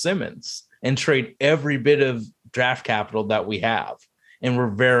Ben Simmons and trade every bit of draft capital that we have? And we're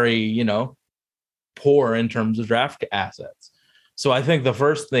very, poor in terms of draft assets. So I think the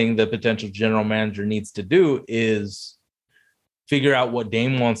first thing the potential general manager needs to do is figure out what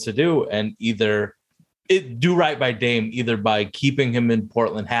Dame wants to do and either do right by Dame, either by keeping him in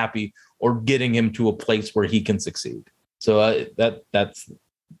Portland happy or getting him to a place where he can succeed. So that's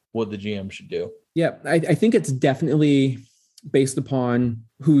what the GM should do. Yeah, I think it's definitely based upon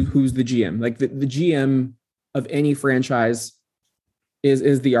who's the GM. Like the GM of any franchise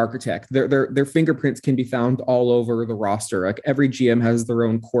is the architect. Their fingerprints can be found all over the roster. Like every GM has their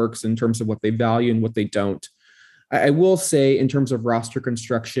own quirks in terms of what they value and what they don't. I will say in terms of roster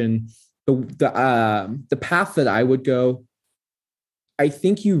construction, the path that I would go, I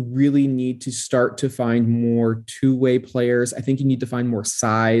think you really need to start to find more two-way players. I think you need to find more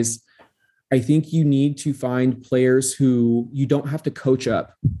size. I think you need to find players who you don't have to coach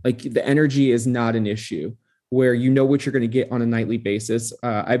up. Like the energy is not an issue where you know what you're going to get on a nightly basis.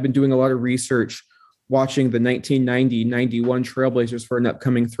 I've been doing a lot of research watching the 1990-91 Trailblazers for an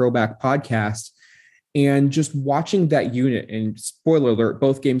upcoming throwback podcast, and just watching that unit, and spoiler alert,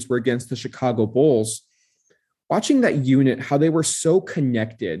 both games were against the Chicago Bulls, watching that unit, how they were so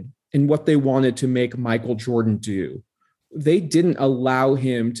connected in what they wanted to make Michael Jordan do. They didn't allow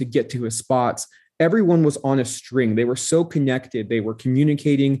him to get to his spots. Everyone was on a string. They were so connected. They were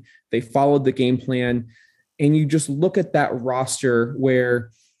communicating. They followed the game plan. And you just look at that roster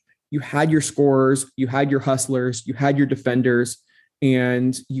where you had your scorers, you had your hustlers, you had your defenders,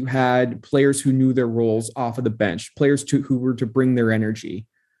 and you had players who knew their roles off of the bench, players who were to bring their energy.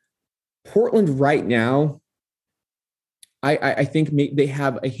 Portland right now, I think they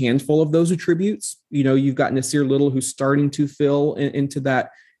have a handful of those attributes. You know, you've got Nasir Little, who's starting to fill into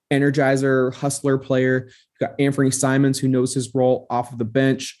that energizer, hustler player. You've got Anthony Simons, who knows his role off of the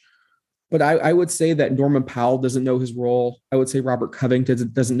bench. But I would say that Norman Powell doesn't know his role. I would say Robert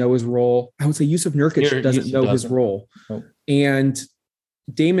Covington doesn't know his role. I would say Yusuf Nurkic doesn't know his role. Nope. And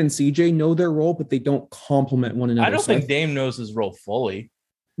Dame and CJ know their role, but they don't complement one another. I don't think Dame knows his role fully.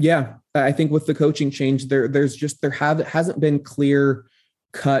 Yeah, I think with the coaching change, there hasn't been clear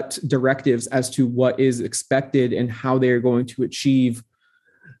cut directives as to what is expected and how they are going to achieve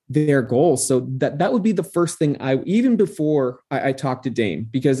their goals. So that would be the first thing even before I talk to Dame,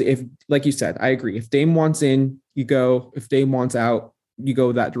 because if, like you said, I agree. If Dame wants in, you go. If Dame wants out, you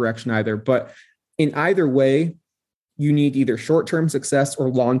go that direction either. But in either way, you need either short-term success or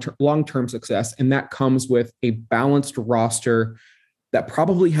long-term success. And that comes with a balanced roster that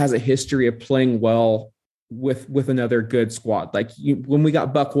probably has a history of playing well with another good squad. Like when we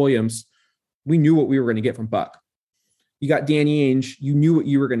got Buck Williams, we knew what we were going to get from Buck. You got Danny Ainge. You knew what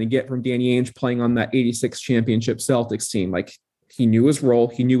you were going to get from Danny Ainge playing on that 86 championship Celtics team. Like he knew his role.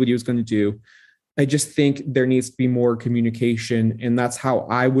 He knew what he was going to do. I just think there needs to be more communication. And that's how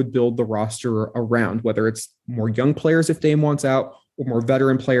I would build the roster around, whether it's more young players if Dame wants out or more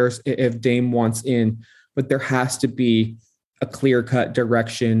veteran players if Dame wants in. But there has to be a clear-cut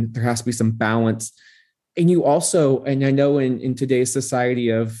direction. There has to be some balance. And you also, and I know in today's society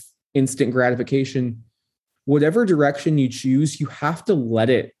of instant gratification, whatever direction you choose, you have to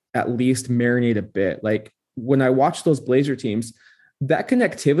let it at least marinate a bit. Like when I watched those Blazer teams, that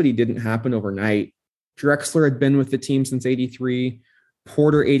connectivity didn't happen overnight. Drexler had been with the team since 83,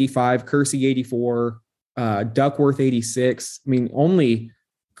 Porter 85, Kersey 84, Duckworth 86. I mean, only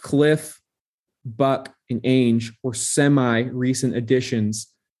Cliff, Buck, and Ainge were semi-recent additions,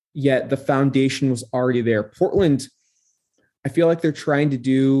 yet the foundation was already there. Portland, I feel like they're trying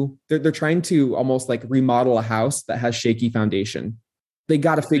to almost like remodel a house that has shaky foundation. They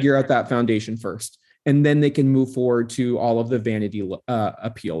got to figure out that foundation first, and then they can move forward to all of the vanity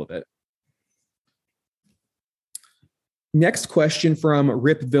appeal of it. Next question from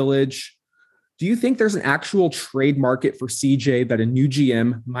Rip Village. Do you think there's an actual trade market for CJ that a new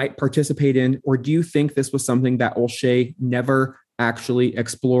GM might participate in, or do you think this was something that Olshey never actually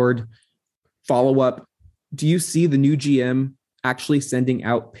explored? Follow up. Do you see the new GM actually sending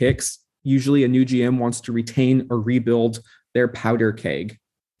out picks? Usually a new GM wants to retain or rebuild their powder keg.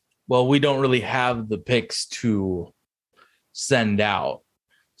 Well, we don't really have the picks to send out.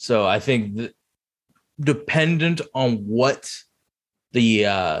 So I think that dependent on what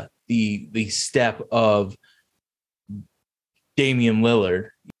the step of Damian Lillard,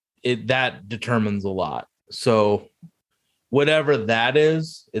 that determines a lot. So whatever that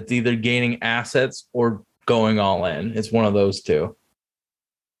is, it's either gaining assets or going all in. It's one of those two.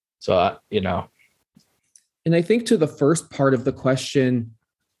 So, And I think to the first part of the question,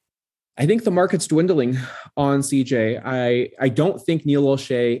 I think the market's dwindling on CJ. I don't think Neil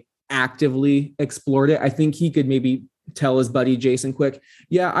Olshey actively explored it. I think he could maybe tell his buddy Jason Quick,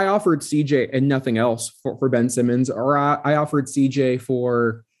 yeah, I offered CJ and nothing else for Ben Simmons, or I offered CJ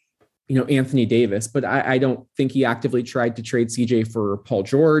for Anthony Davis, but I don't think he actively tried to trade CJ for Paul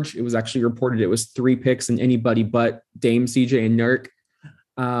George. It was actually reported it was 3 picks and anybody but Dame, CJ, and Nurk.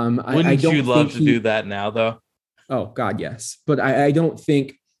 Wouldn't you love to do that now, though? Oh God, yes. But I don't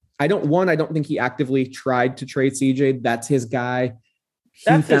think he actively tried to trade CJ. That's his guy.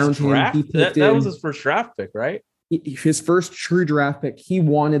 That's his draft. That was his first draft pick, right? His first true draft pick. He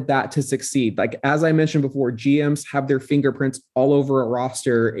wanted that to succeed. Like, as I mentioned before, GMs have their fingerprints all over a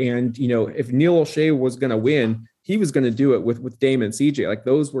roster. And, if Neil Olshey was going to win, he was going to do it with Dame and CJ. Like,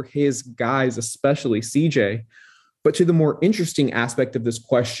 those were his guys, especially CJ. But to the more interesting aspect of this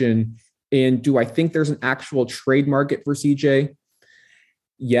question, and do I think there's an actual trade market for CJ?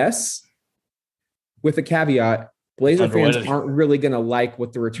 Yes. With a caveat, Blazer fans aren't really going to like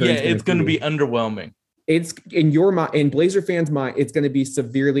what the return is. Yeah, it's going to be underwhelming. it's in your mind, in Blazer fans' mind, it's going to be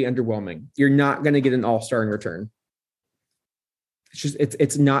severely underwhelming. You're not going to get an all-star in return.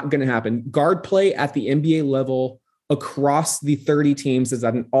 It's not going to happen. Guard play at the NBA level across the 30 teams is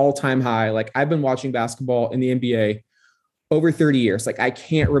at an all-time high. Like, I've been watching basketball in the NBA over 30 years. Like, I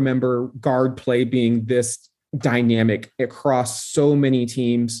can't remember guard play being this dynamic across so many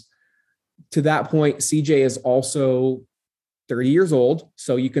teams. To that point, CJ is also 30 years old,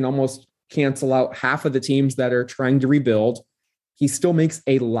 so you can almost cancel out half of the teams that are trying to rebuild. He still makes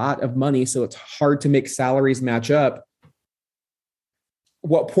a lot of money, so it's hard to make salaries match up.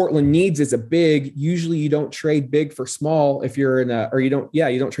 What Portland needs is a big. Usually you don't trade big for small if you're in a, or you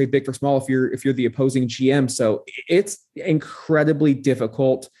don't trade big for small if you're the opposing GM. So it's incredibly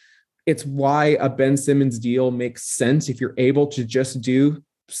difficult. It's why a Ben Simmons deal makes sense if you're able to just do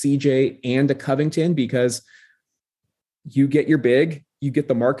CJ and a Covington, because you get your big, you get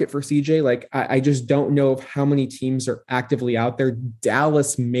the market for CJ. Like, I just don't know of how many teams are actively out there.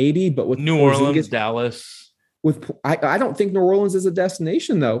 Dallas maybe, but with New Orleans, Dallas. I don't think New Orleans is a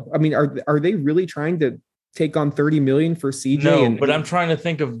destination though. I mean, are they really trying to take on 30 million for CJ? No, but I'm trying to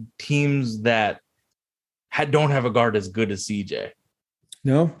think of teams that don't have a guard as good as CJ.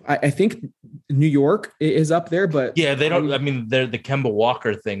 No, I think New York is up there, but yeah, they don't. I mean, they're the Kemba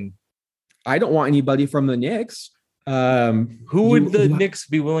Walker thing. I don't want anybody from the Knicks. Who would the Knicks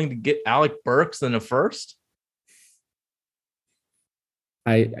be willing to get? Alec Burks in a first?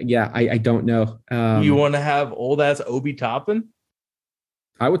 I don't know. You want to have old ass Obi Toppin?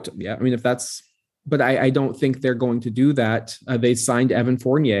 I would, yeah. I mean, if that's, but I don't think they're going to do that. They signed Evan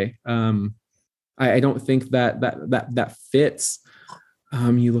Fournier. I don't think that fits.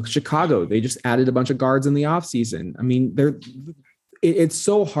 You look at Chicago, they just added a bunch of guards in the offseason. I mean, it's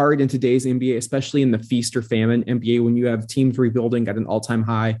so hard in today's NBA, especially in the feast or famine NBA, when you have teams rebuilding at an all-time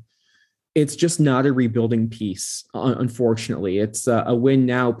high. It's just not a rebuilding piece, unfortunately. It's a win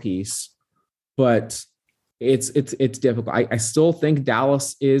now piece, but it's difficult. I still think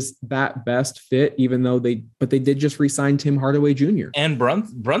Dallas is that best fit, even though they did just re-sign Tim Hardaway Jr. And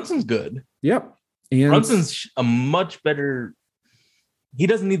Brunson's good. Yep. And Brunson's a much better. He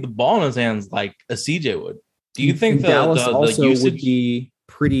doesn't need the ball in his hands like a CJ would. Do you think Dallas also usage would be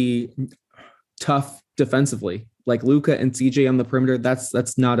pretty tough defensively? Like Luka and CJ on the perimeter,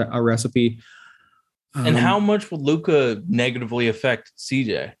 that's not a recipe. And how much would Luka negatively affect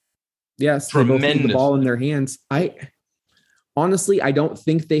CJ? Yes, they both need the ball in their hands. I don't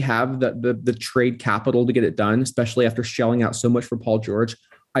think they have the trade capital to get it done, especially after shelling out so much for Paul George.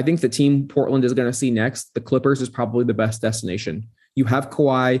 I think the team Portland is going to see next, the Clippers, is probably the best destination. You have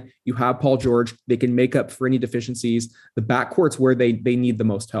Kawhi, you have Paul George. They can make up for any deficiencies. The backcourt's where they need the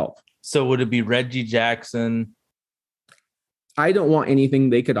most help. So would it be Reggie Jackson? I don't want anything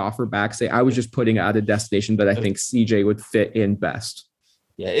they could offer back. Say, I was just putting out a destination that I think CJ would fit in best.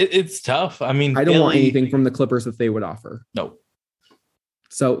 Yeah, it's tough. I mean, I don't want anything from the Clippers that they would offer. No.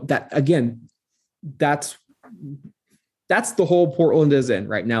 So that, again, that's the hole Portland is in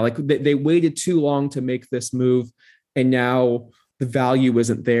right now. Like, they waited too long to make this move, and now the value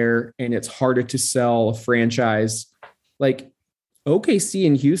isn't there, and it's harder to sell a franchise. Like OKC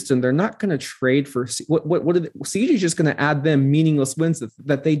and Houston, they're not going to trade for what CJ's just going to add them meaningless wins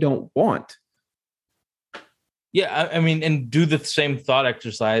that they don't want. Yeah, I mean, and do the same thought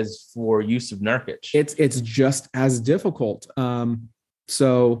exercise for Jusuf Nurkic. It's just as difficult.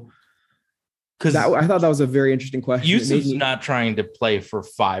 So because I thought that was a very interesting question. Jusuf's not trying to play for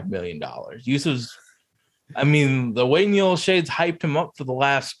 $5 million. Jusuf's, I mean, the way Neil Shades hyped him up for the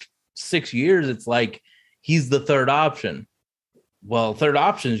last 6 years, it's like he's the third option. Well, third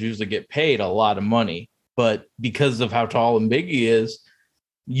options usually get paid a lot of money, but because of how tall and big he is,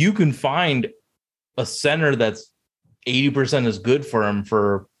 you can find a center that's 80% as good for him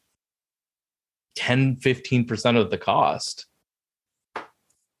for 10, 15% of the cost.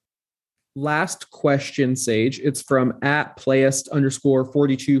 Last question, Sage. It's from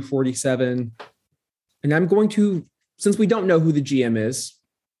 @playist_4247. And I'm going to, since we don't know who the GM is,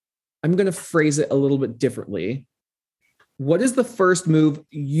 I'm going to phrase it a little bit differently. What is the first move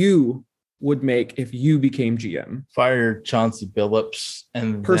you would make if you became GM? Fire Chauncey Billups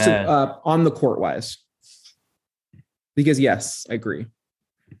and on the court wise. Because yes, I agree.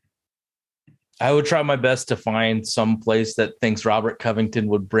 I would try my best to find some place that thinks Robert Covington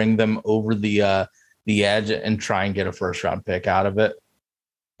would bring them over the edge and try and get a first round pick out of it.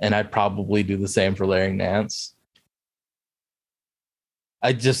 And I'd probably do the same for Larry Nance.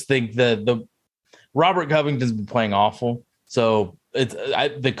 I just think that the Robert Covington's been playing awful. So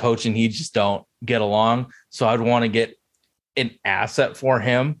the coach and he just don't get along. So I'd want to get an asset for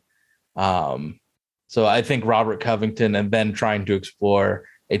him. So I think Robert Covington and then trying to explore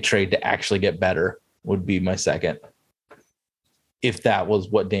a trade to actually get better would be my second, if that was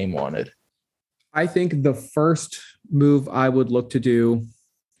what Dame wanted. I think the first move I would look to do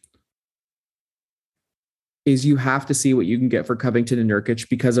is you have to see what you can get for Covington and Nurkic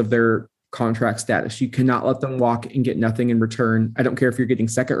because of their contract status. You cannot let them walk and get nothing in return. I don't care if you're getting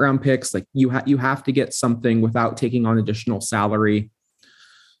second round picks. Like you have to get something without taking on additional salary.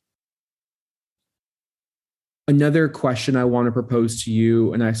 Another question I want to propose to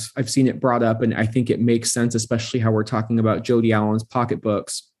you, and I've seen it brought up, and I think it makes sense, especially how we're talking about Jody Allen's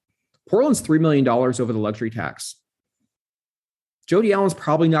pocketbooks. Portland's $3 million over the luxury tax. Jody Allen's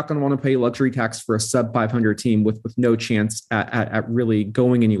probably not going to want to pay luxury tax for a sub 500 team with no chance at really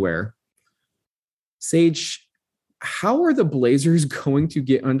going anywhere. Sage, how are the Blazers going to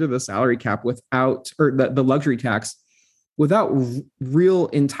get under the salary cap without, or the luxury tax, without real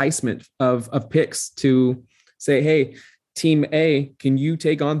enticement of picks to say, hey, team A, can you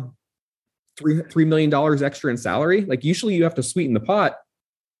take on $3 million extra in salary? Like usually you have to sweeten the pot.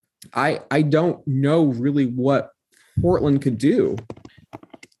 I don't know really what Portland could do.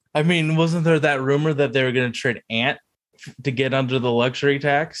 I mean, wasn't there that rumor that they were going to trade Ant to get under the luxury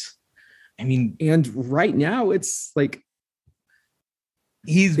tax? I mean, and right now it's like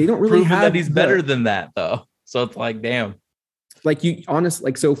they don't really have that he's better than that though. So it's like, damn. Like you honestly,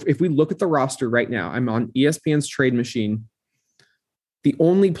 like, so if we look at the roster right now, I'm on ESPN's trade machine. The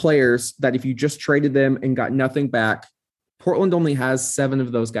only players that if you just traded them and got nothing back, Portland only has 7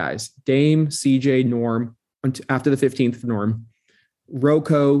 of those guys: Dame, CJ, Norm, after the 15th for Norm,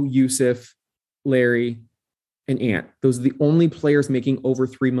 Rocco, Yusuf, Larry, and Ant. Those are the only players making over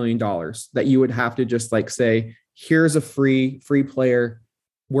 $3 million that you would have to just like say, here's a free player.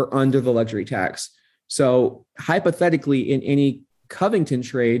 We're under the luxury tax. So hypothetically, in any Covington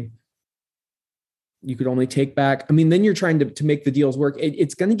trade, you could only take back. I mean, then you're trying to make the deals work.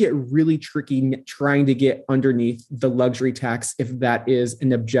 It's going to get really tricky trying to get underneath the luxury tax if that is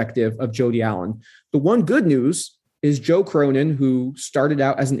an objective of Jody Allen. The one good news is Joe Cronin, who started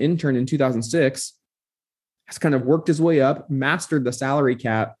out as an intern in 2006, has kind of worked his way up, mastered the salary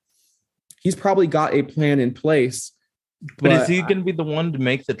cap. He's probably got a plan in place. But is he going to be the one to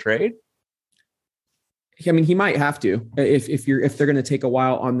make the trade? I mean, he might have to if they're going to take a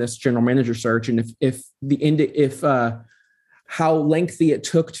while on this general manager search, and if how lengthy it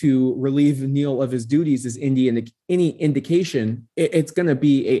took to relieve Neil of his duties is any indication, it's going to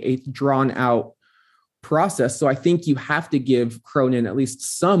be a drawn out process. So I think you have to give Cronin at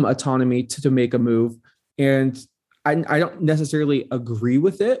least some autonomy to make a move. And I don't necessarily agree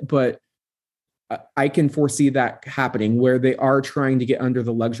with it, but I can foresee that happening where they are trying to get under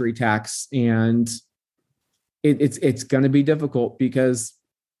the luxury tax, and it's going to be difficult because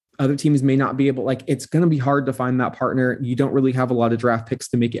other teams may not be able, like, it's going to be hard to find that partner. You don't really have a lot of draft picks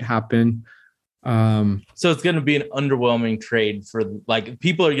to make it happen. So it's going to be an underwhelming trade for, like,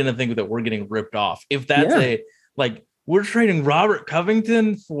 people are going to think that we're getting ripped off. If that's we're trading Robert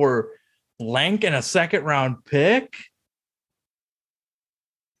Covington for blank and a second round pick.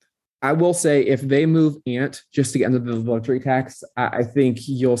 I will say if they move Ant just to get under the luxury tax, I think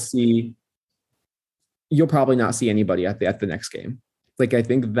you'll probably not see anybody at the next game. Like, I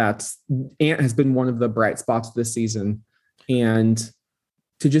think Ant has been one of the bright spots this season, and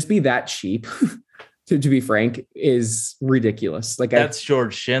to just be that cheap, to be frank, is ridiculous. Like, that's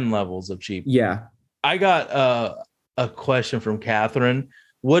George Shin levels of cheap. Yeah. I got a question from Catherine.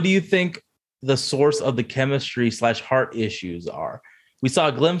 What do you think the source of the chemistry / heart issues are? We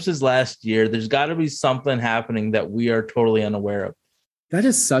saw glimpses last year. There's got to be something happening that we are totally unaware of. That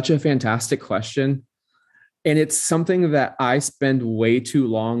is such a fantastic question. And it's something that I spend way too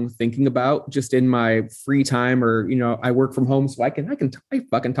long thinking about just in my free time, or, I work from home, so I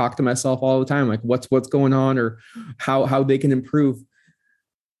fucking talk to myself all the time. Like what's going on, or how they can improve.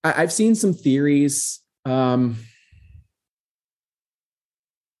 I've seen some theories. Part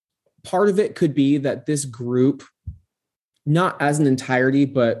of it could be that this group, not as an entirety,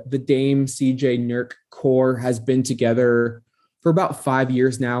 but the Dame, CJ, Nurk core has been together for about 5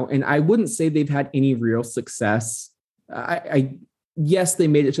 years now. And I wouldn't say they've had any real success. Yes, they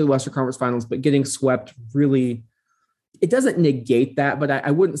made it to the Western Conference Finals, but getting swept really, it doesn't negate that, but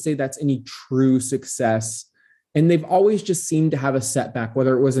I wouldn't say that's any true success. And they've always just seemed to have a setback,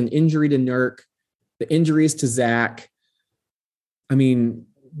 whether it was an injury to Nurk, the injuries to Zach. I mean,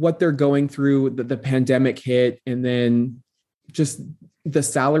 what they're going through, the pandemic hit, and then just the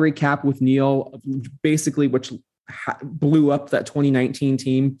salary cap with Neil, basically, which blew up that 2019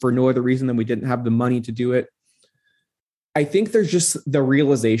 team for no other reason than we didn't have the money to do it. I think there's just the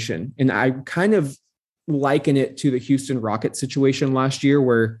realization, and I kind of liken it to the Houston Rockets situation last year,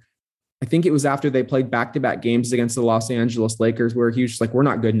 where I think it was after they played back-to-back games against the Los Angeles Lakers, where he was just like, we're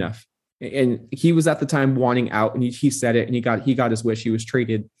not good enough. And he was at the time wanting out, and he said it, and he got his wish. He was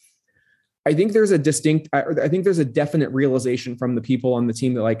traded. I think there's a definite realization from the people on the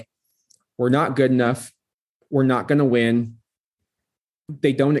team that, like, we're not good enough. We're not going to win.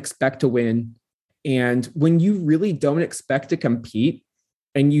 They don't expect to win. And when you really don't expect to compete,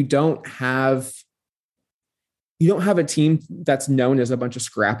 and you don't have a team that's known as a bunch of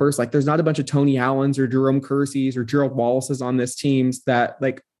scrappers, like there's not a bunch of Tony Allens or Jerome Kersey's or Gerald Wallace's on this teams that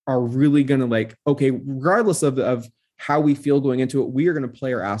like are really going to like, okay, regardless of how we feel going into it, we are going to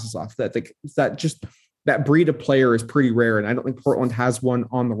play our asses off. That breed of player is pretty rare. And I don't think Portland has one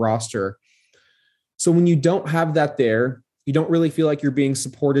on the roster. So when you don't have that there, you don't really feel like you're being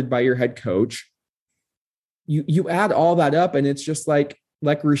supported by your head coach. You add all that up, and it's just like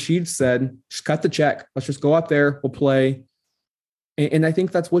Rashid said, just cut the check. Let's just go up there. We'll play. And I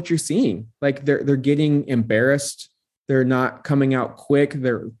think that's what you're seeing. Like they're getting embarrassed. They're not coming out quick.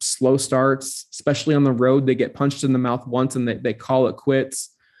 They're slow starts, especially on the road. They get punched in the mouth once and they call it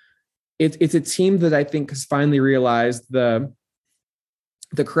quits. It's a team that I think has finally realized the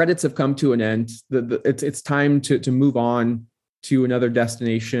credits have come to an end. It's time to move on to another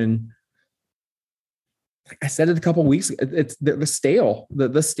destination. Like I said it a couple of weeks ago, it's the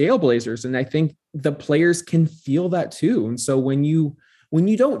stale Blazers. And I think the players can feel that too. And so when you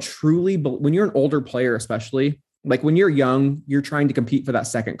don't truly, when you're an older player, especially like when you're young, you're trying to compete for that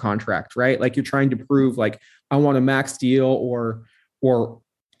second contract, right? Like you're trying to prove like, I want a max deal or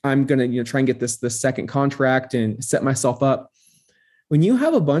I'm going to, try and get this second contract and set myself up. When you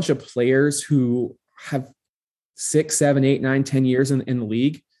have a bunch of players who have 6, 7, 8, 9, 10 years in the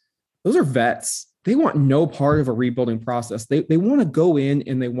league, those are vets. They want no part of a rebuilding process. They want to go in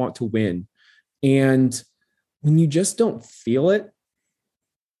and they want to win. And when you just don't feel it,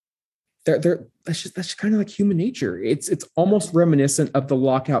 that's just kind of like human nature. It's almost reminiscent of the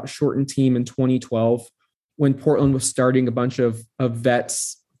lockout shortened team in 2012 when Portland was starting a bunch of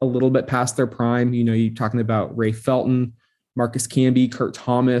vets a little bit past their prime. You're talking about Ray Felton, Marcus Camby, Kurt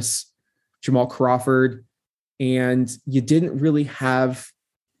Thomas, Jamal Crawford, and you didn't really have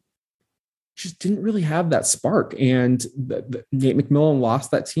that spark. And Nate McMillan lost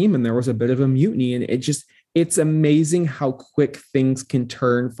that team, and there was a bit of a mutiny. And it's amazing how quick things can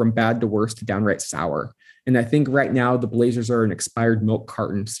turn from bad to worse to downright sour. And I think right now the Blazers are an expired milk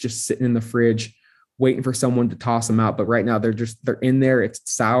carton, just sitting in the fridge, waiting for someone to toss them out. But right now they're in there. It's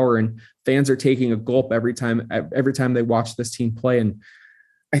sour, and fans are taking a gulp every time they watch this team play. And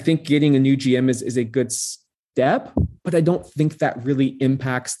I think getting a new GM is a good step, but I don't think that really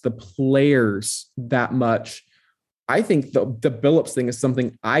impacts the players that much. I think the Billups thing is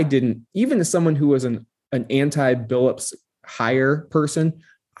something I didn't, even as someone who was an anti-Billups hire person,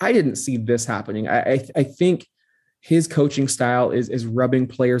 I didn't see this happening. I think his coaching style is rubbing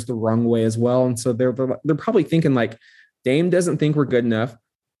players the wrong way as well. And so they're probably thinking like, Dame doesn't think we're good enough.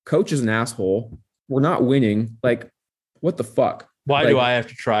 Coach is an asshole. We're not winning. Like, what the fuck? Why do I have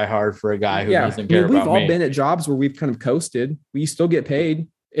to try hard for a guy who doesn't care about me? We've all been at jobs where we've kind of coasted. We still get paid.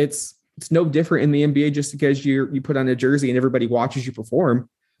 It's no different in the NBA just because you put on a jersey and everybody watches you perform.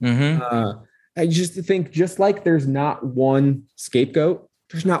 Mm-hmm. I just think just like there's not one scapegoat,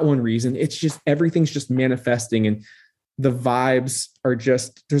 there's not one reason. It's just everything's just manifesting, and the vibes are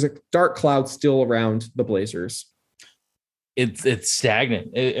just, there's a dark cloud still around the Blazers. It's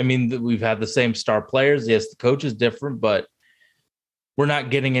stagnant. I mean, we've had the same star players. Yes, the coach is different, but we're not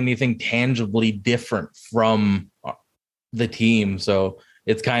getting anything tangibly different from the team. So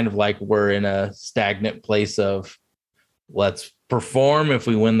it's kind of like we're in a stagnant place of let's perform. If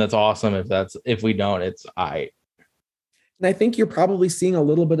we win, that's awesome. If we don't, it's all right. And I think you're probably seeing a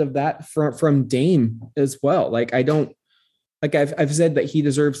little bit of that from Dame as well. Like I've said that he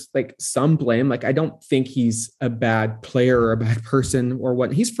deserves like some blame. Like I don't think he's a bad player or a bad person or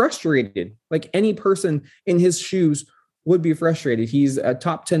what. He's frustrated. Like any person in his shoes would be frustrated. He's a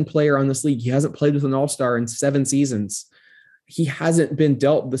top 10 player on this league. He hasn't played with an all-star in 7 seasons. He hasn't been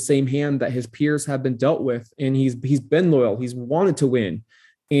dealt the same hand that his peers have been dealt with. And he's been loyal. He's wanted to win.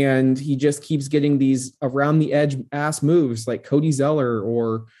 And he just keeps getting these around the edge ass moves like Cody Zeller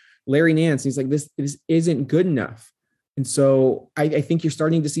or Larry Nance. He's like, this isn't good enough. And so I think you're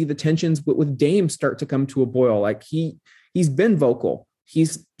starting to see the tensions with Dame start to come to a boil. Like he's been vocal.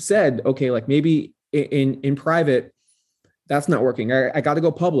 He's said, okay, like maybe in private, that's not working. I got to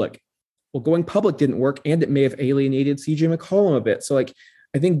go public. Well, going public didn't work, and it may have alienated CJ McCollum a bit. So like,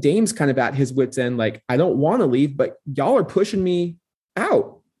 I think Dame's kind of at his wit's end. Like, I don't want to leave, but y'all are pushing me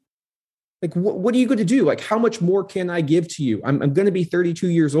out. Like, what are you going to do? Like, how much more can I give to you? I'm going to be 32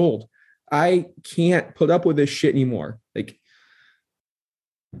 years old. I can't put up with this shit anymore. Like,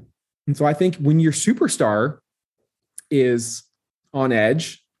 and so I think when your superstar is on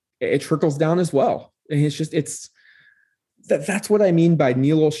edge, it trickles down as well. And that's what I mean by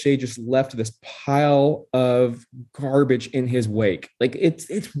Neil O'Shea just left this pile of garbage in his wake. Like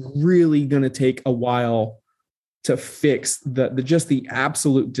it's really going to take a while to fix the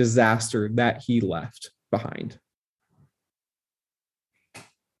absolute disaster that he left behind.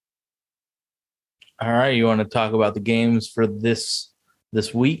 All right, you want to talk about the games for this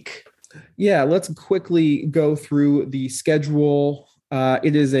week? Yeah, let's quickly go through the schedule.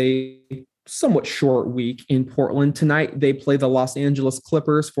 It is a somewhat short week in Portland. Tonight, they play the Los Angeles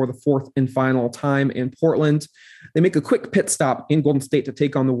Clippers for the fourth and final time in Portland. They make a quick pit stop in Golden State to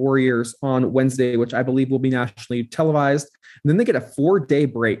take on the Warriors on Wednesday, which I believe will be nationally televised. And then they get a 4-day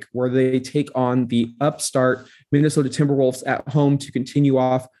break where they take on the upstart Minnesota Timberwolves at home to continue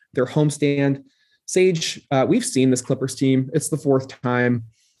off their homestand. Sage, we've seen this Clippers team. It's the fourth time.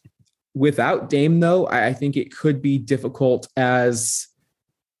 Without Dame, though, I think it could be difficult as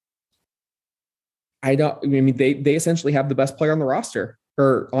they essentially have the best player on the roster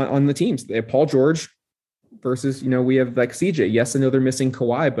or on the teams. They have Paul George versus, we have like CJ. Yes, I know they're missing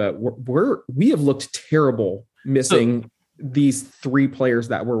Kawhi, but we have looked terrible missing these three players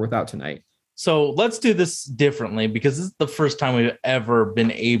that we're without tonight. So let's do this differently because this is the first time we've ever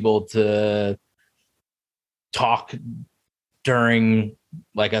been able to talk during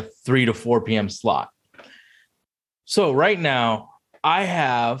like a 3 to 4 p.m. slot. So right now I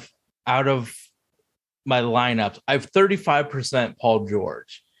have out of my lineups, I have 35% Paul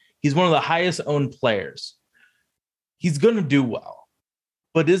George. He's one of the highest owned players. He's going to do well.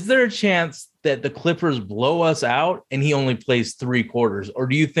 But is there a chance that the Clippers blow us out and he only plays 3 quarters? Or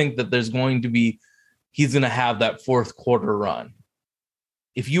do you think that he's going to have that fourth quarter run?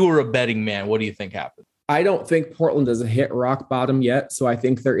 If you were a betting man, what do you think happened? I don't think Portland has hit rock bottom yet. So I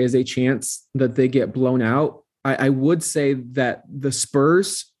think there is a chance that they get blown out. I would say that the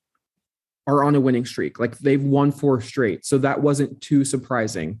Spurs are on a winning streak. Like they've won 4 straight. So that wasn't too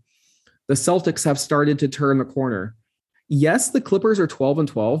surprising. The Celtics have started to turn the corner. Yes, the Clippers are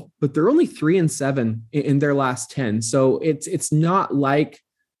 12-12, but they're only 3-7 in their last 10. So it's not like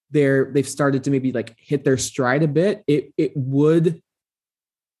they've started to maybe like hit their stride a bit. It would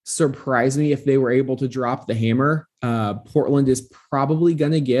surprise me if they were able to drop the hammer. Portland is probably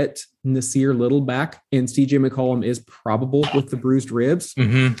going to get Nasir Little back, and CJ McCollum is probable with the bruised ribs.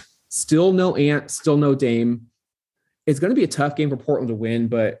 Mm-hmm. Still no Ant, still no Dame. It's going to be a tough game for Portland to win,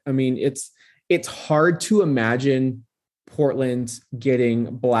 but I mean, it's hard to imagine Portland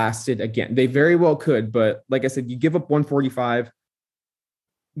getting blasted again. They very well could, but like I said, you give up 145.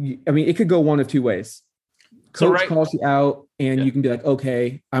 It could go one of two ways. Coach calls you out and you can be like,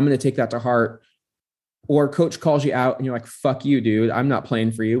 okay, I'm going to take that to heart. Or coach calls you out and you're like, fuck you, dude. I'm not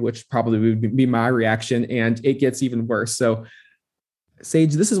playing for you, which probably would be my reaction. And it gets even worse. So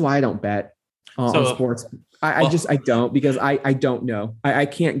Sage, this is why I don't bet on sports. I don't, because I don't know. I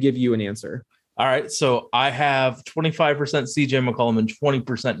can't give you an answer. All right. So I have 25% CJ McCollum and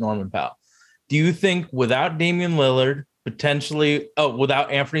 20% Norman Powell. Do you think without Damian Lillard, potentially, without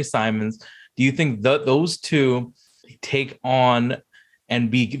Anthony Simons, do you think that those two take on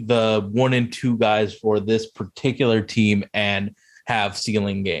and be the 1 and 2 guys for this particular team and have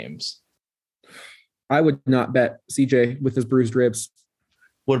ceiling games? I would not bet CJ with his bruised ribs.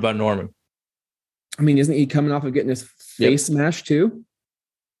 What about Norman? I mean, isn't he coming off of getting his face smashed too?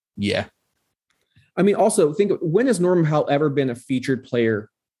 Yeah. I mean, also think, when has Norman Powell ever been a featured player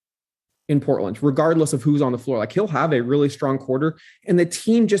in Portland, regardless of who's on the floor? Like he'll have a really strong quarter and the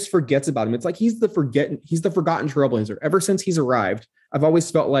team just forgets about him. It's like he's the forgotten trailblazer. Ever since he's arrived, I've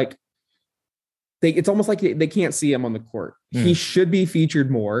always felt like it's almost like they can't see him on the court. He should be featured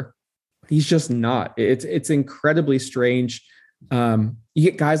more. He's just not. It's incredibly strange. You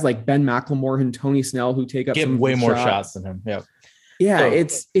get guys like Ben McLemore and Tony Snell who take up some way more shots than him. Yeah.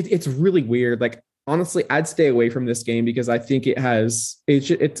 So, it's really weird. Like, honestly, I'd stay away from this game because I think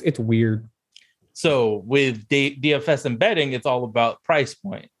it's weird. So with DFS and betting, it's all about price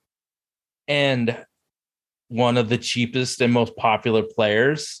point. And one of the cheapest and most popular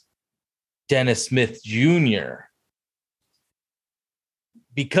players, Dennis Smith Jr.,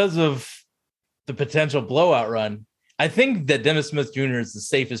 because of the potential blowout run, I think that Dennis Smith Jr. is the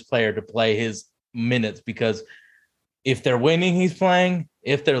safest player to play his minutes, because if they're winning, he's playing.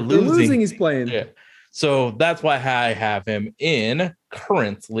 If they're losing, he's playing. Yeah. So that's why I have him in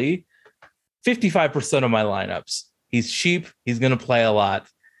currently 55% of my lineups. He's cheap. He's going to play a lot.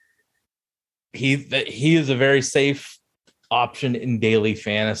 he is a very safe option in daily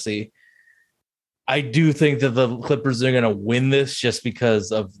fantasy. I do think that the Clippers are going to win this just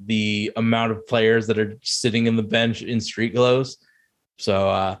because of the amount of players that are sitting in the bench in street glows. So,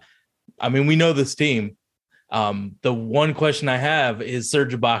 I mean, we know this team. The one question I have is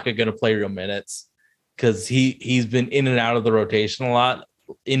Serge Ibaka going to play real minutes? Because he's been in and out of the rotation a lot,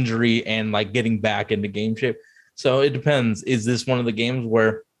 injury and like getting back into game shape. So it depends. Is this one of the games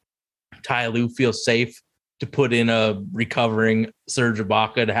where Ty Lue feels safe to put in a recovering Serge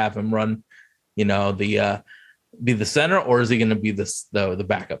Ibaka to have him run, be the center, or is he going to be the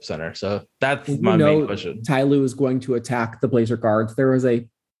backup center? So that's my main question. Ty Lue is going to attack the Blazer guards. There was a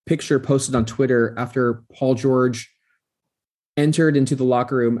picture posted on Twitter after Paul George entered into the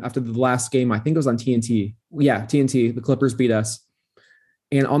locker room after the last game. I think it was on TNT. Yeah, TNT. The Clippers beat us.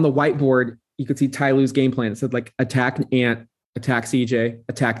 And on the whiteboard, you could see Ty Lue's game plan. It said like attack Ant, attack CJ,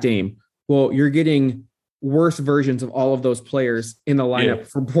 attack Dame. Well, you're getting worse versions of all of those players in the lineup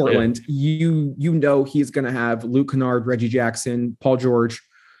for Portland. Yeah. You know he's going to have Luke Kennard, Reggie Jackson, Paul George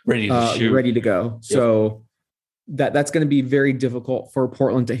ready to go. Yep. So that's going to be very difficult for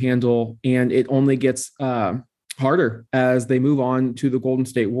Portland to handle, and it only gets harder as they move on to the Golden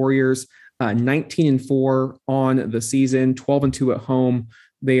State Warriors. 19-4 on the season, 12-2 at home.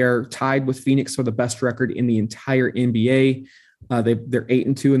 They are tied with Phoenix for the best record in the entire NBA. They're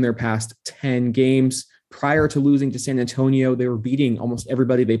 8-2 in their past 10 games. Prior to losing to San Antonio, they were beating almost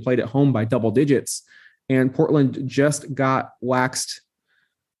everybody they played at home by double digits. And Portland just got waxed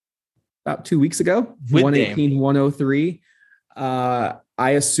about 2 weeks ago, 118-103. I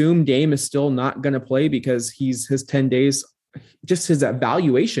assume Dame is still not going to play because his 10 days, just his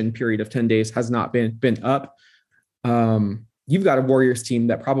evaluation period of 10 days has not been up. You've got a Warriors team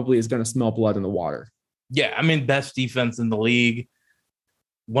that probably is going to smell blood in the water. Yeah, I mean, best defense in the league,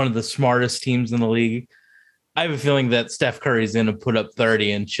 one of the smartest teams in the league. I have a feeling that Steph Curry's going to put up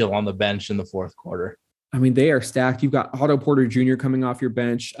 30 and chill on the bench in the fourth quarter. I mean, they are stacked. You've got Otto Porter Jr. coming off your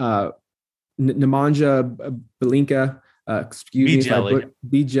bench. Nemanja Bjelica,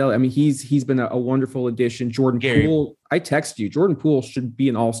 B-Jelly. I mean, he's been a wonderful addition. Jordan Poole, I text you. Jordan Poole should be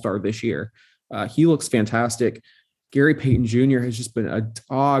an all-star this year. He looks fantastic. Gary Payton Jr. has just been a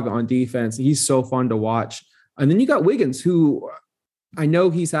dog on defense. He's so fun to watch. And then you got Wiggins, who I know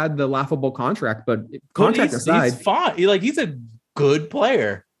he's had the laughable contract, but contract aside, he's fine. He's a good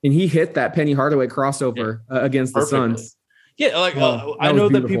player. And he hit that Penny Hardaway crossover against the Suns. Yeah, I know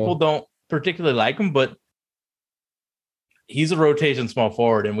that people don't particularly like him, but he's a rotation small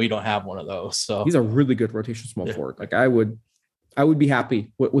forward, and we don't have one of those. So he's a really good rotation small forward. Like I would be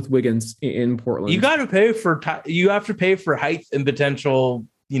happy with Wiggins in Portland. You have to pay for height and potential,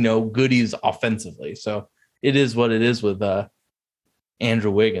 goodies offensively. So it is what it is with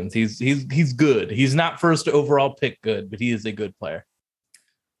Andrew Wiggins. He's good. He's not first overall pick good, but he is a good player.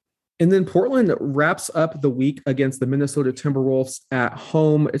 And then Portland wraps up the week against the Minnesota Timberwolves at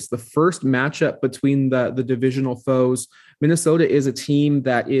home. It's the first matchup between the divisional foes. Minnesota is a team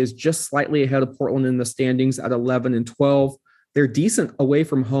that is just slightly ahead of Portland in the standings at 11-12. They're decent away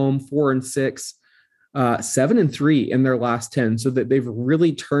from home, 4-6, 7-3 in their last 10. So that they've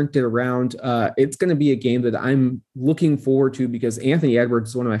really turned it around. It's going to be a game that I'm looking forward to because Anthony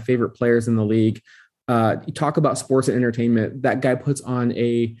Edwards is one of my favorite players in the league. You talk about sports and entertainment. That guy puts on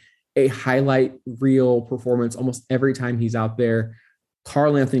a highlight reel performance almost every time he's out there.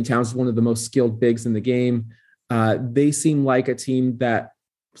 Karl Anthony Towns is one of the most skilled bigs in the game. They seem like a team that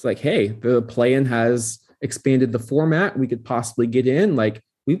was like, hey, the play-in has expanded the format. We could possibly get in. Like,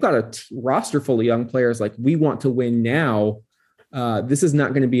 we've got a roster full of young players. Like, we want to win now. This is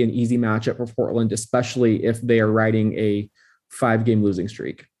not going to be an easy matchup for Portland, especially if they are riding a 5-game losing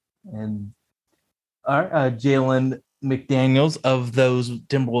streak. And all right, Jalen McDaniels of those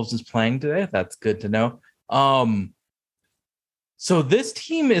Timberwolves is playing today. That's good to know. So this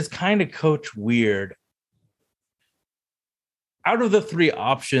team is kind of coach weird. Out of the three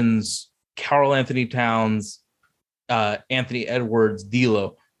options, Karl Anthony Towns, Anthony Edwards,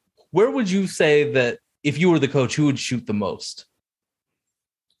 D'Lo, where would you say that if you were the coach, who would shoot the most?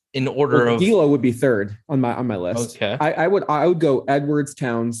 In order of D'Lo would be third on my list. Okay, I would go Edwards,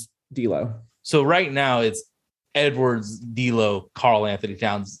 Towns, D'Lo. So right now it's Edwards, D'Lo, Karl Anthony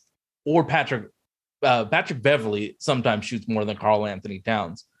Towns, or Patrick Beverley sometimes shoots more than Karl Anthony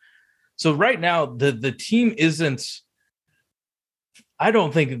Towns. So right now the team isn't. I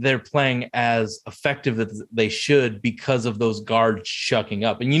don't think they're playing as effective as they should because of those guards shucking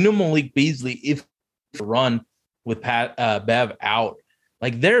up. And Malik Beasley, if run with Bev out,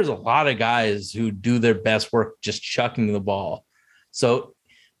 like there's a lot of guys who do their best work just chucking the ball. So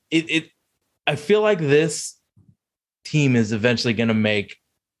I feel like this team is eventually going to make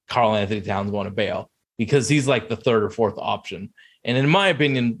Karl Anthony Towns want to bail because he's like the third or fourth option. And in my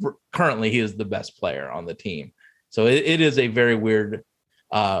opinion, currently he is the best player on the team. So it is a very weird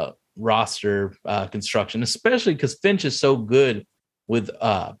roster construction, especially because Finch is so good with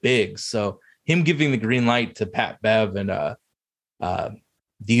bigs. So him giving the green light to Pat Bev and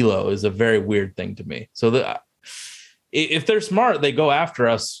D'Lo is a very weird thing to me. So if they're smart, they go after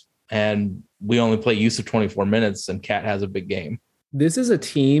us and we only play Yusuf 24 minutes and Cat has a big game. This is a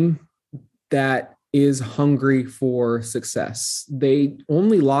team that is hungry for success. They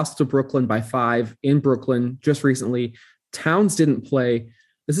only lost to Brooklyn by 5 in Brooklyn just recently. Towns didn't play.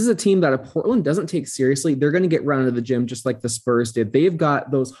 This is a team that if Portland doesn't take seriously, they're going to get run out of the gym just like the Spurs did. They've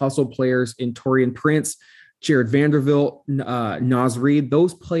got those hustle players in Taurean Prince, Jared Vanderbilt, Naz Reid.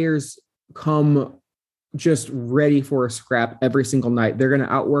 Those players come just ready for a scrap every single night. They're going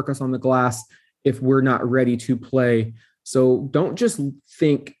to outwork us on the glass if we're not ready to play. So don't just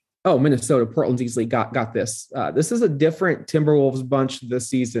think, oh, Minnesota, Portland's easily got this. This is a different Timberwolves bunch this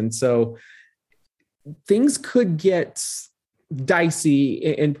season. So things could get dicey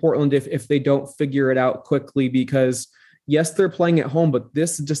in Portland if they don't figure it out quickly, because yes, they're playing at home, but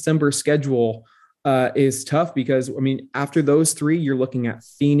this December schedule is tough because, I mean, after those 3, you're looking at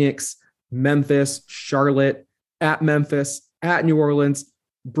Phoenix, Memphis, Charlotte, at Memphis, at New Orleans,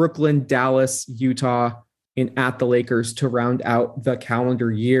 Brooklyn, Dallas, Utah, and at the Lakers to round out the calendar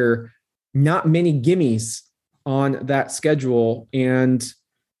year. Not many gimmies on that schedule. And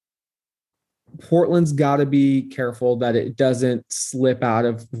Portland's got to be careful that it doesn't slip out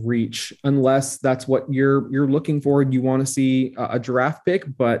of reach, unless that's what you're looking for and you want to see a draft pick.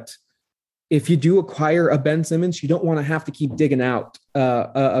 But if you do acquire a Ben Simmons, you don't want to have to keep digging out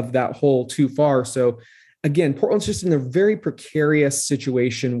of that hole too far. So again, Portland's just in a very precarious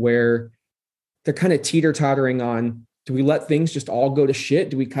situation where they're kind of teeter-tottering on, do we let things just all go to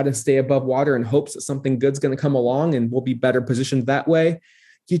shit? Do we kind of stay above water in hopes that something good's going to come along and we'll be better positioned that way?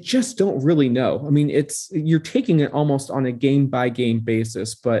 You just don't really know. I mean, you're taking it almost on a game-by-game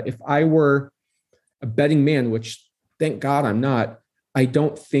basis. But if I were a betting man, which thank God I'm not, I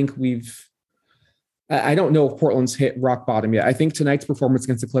don't know if Portland's hit rock bottom yet. I think tonight's performance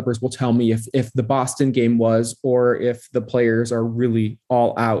against the Clippers will tell me if the Boston game was, or if the players are really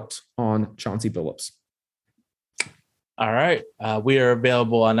all out on Chauncey Billups. All right. We are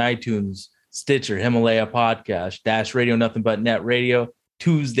available on iTunes, Stitcher, Himalaya Podcast, Dash Radio, Nothing But Net Radio,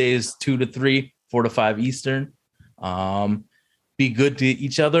 Tuesdays 2 to 3, 4 to 5 Eastern. Be good to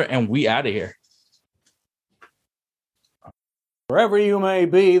each other, and we out of here. Wherever you may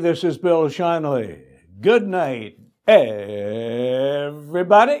be, this is Bill Shinley. Good night, everybody.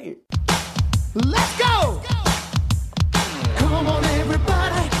 Let's go!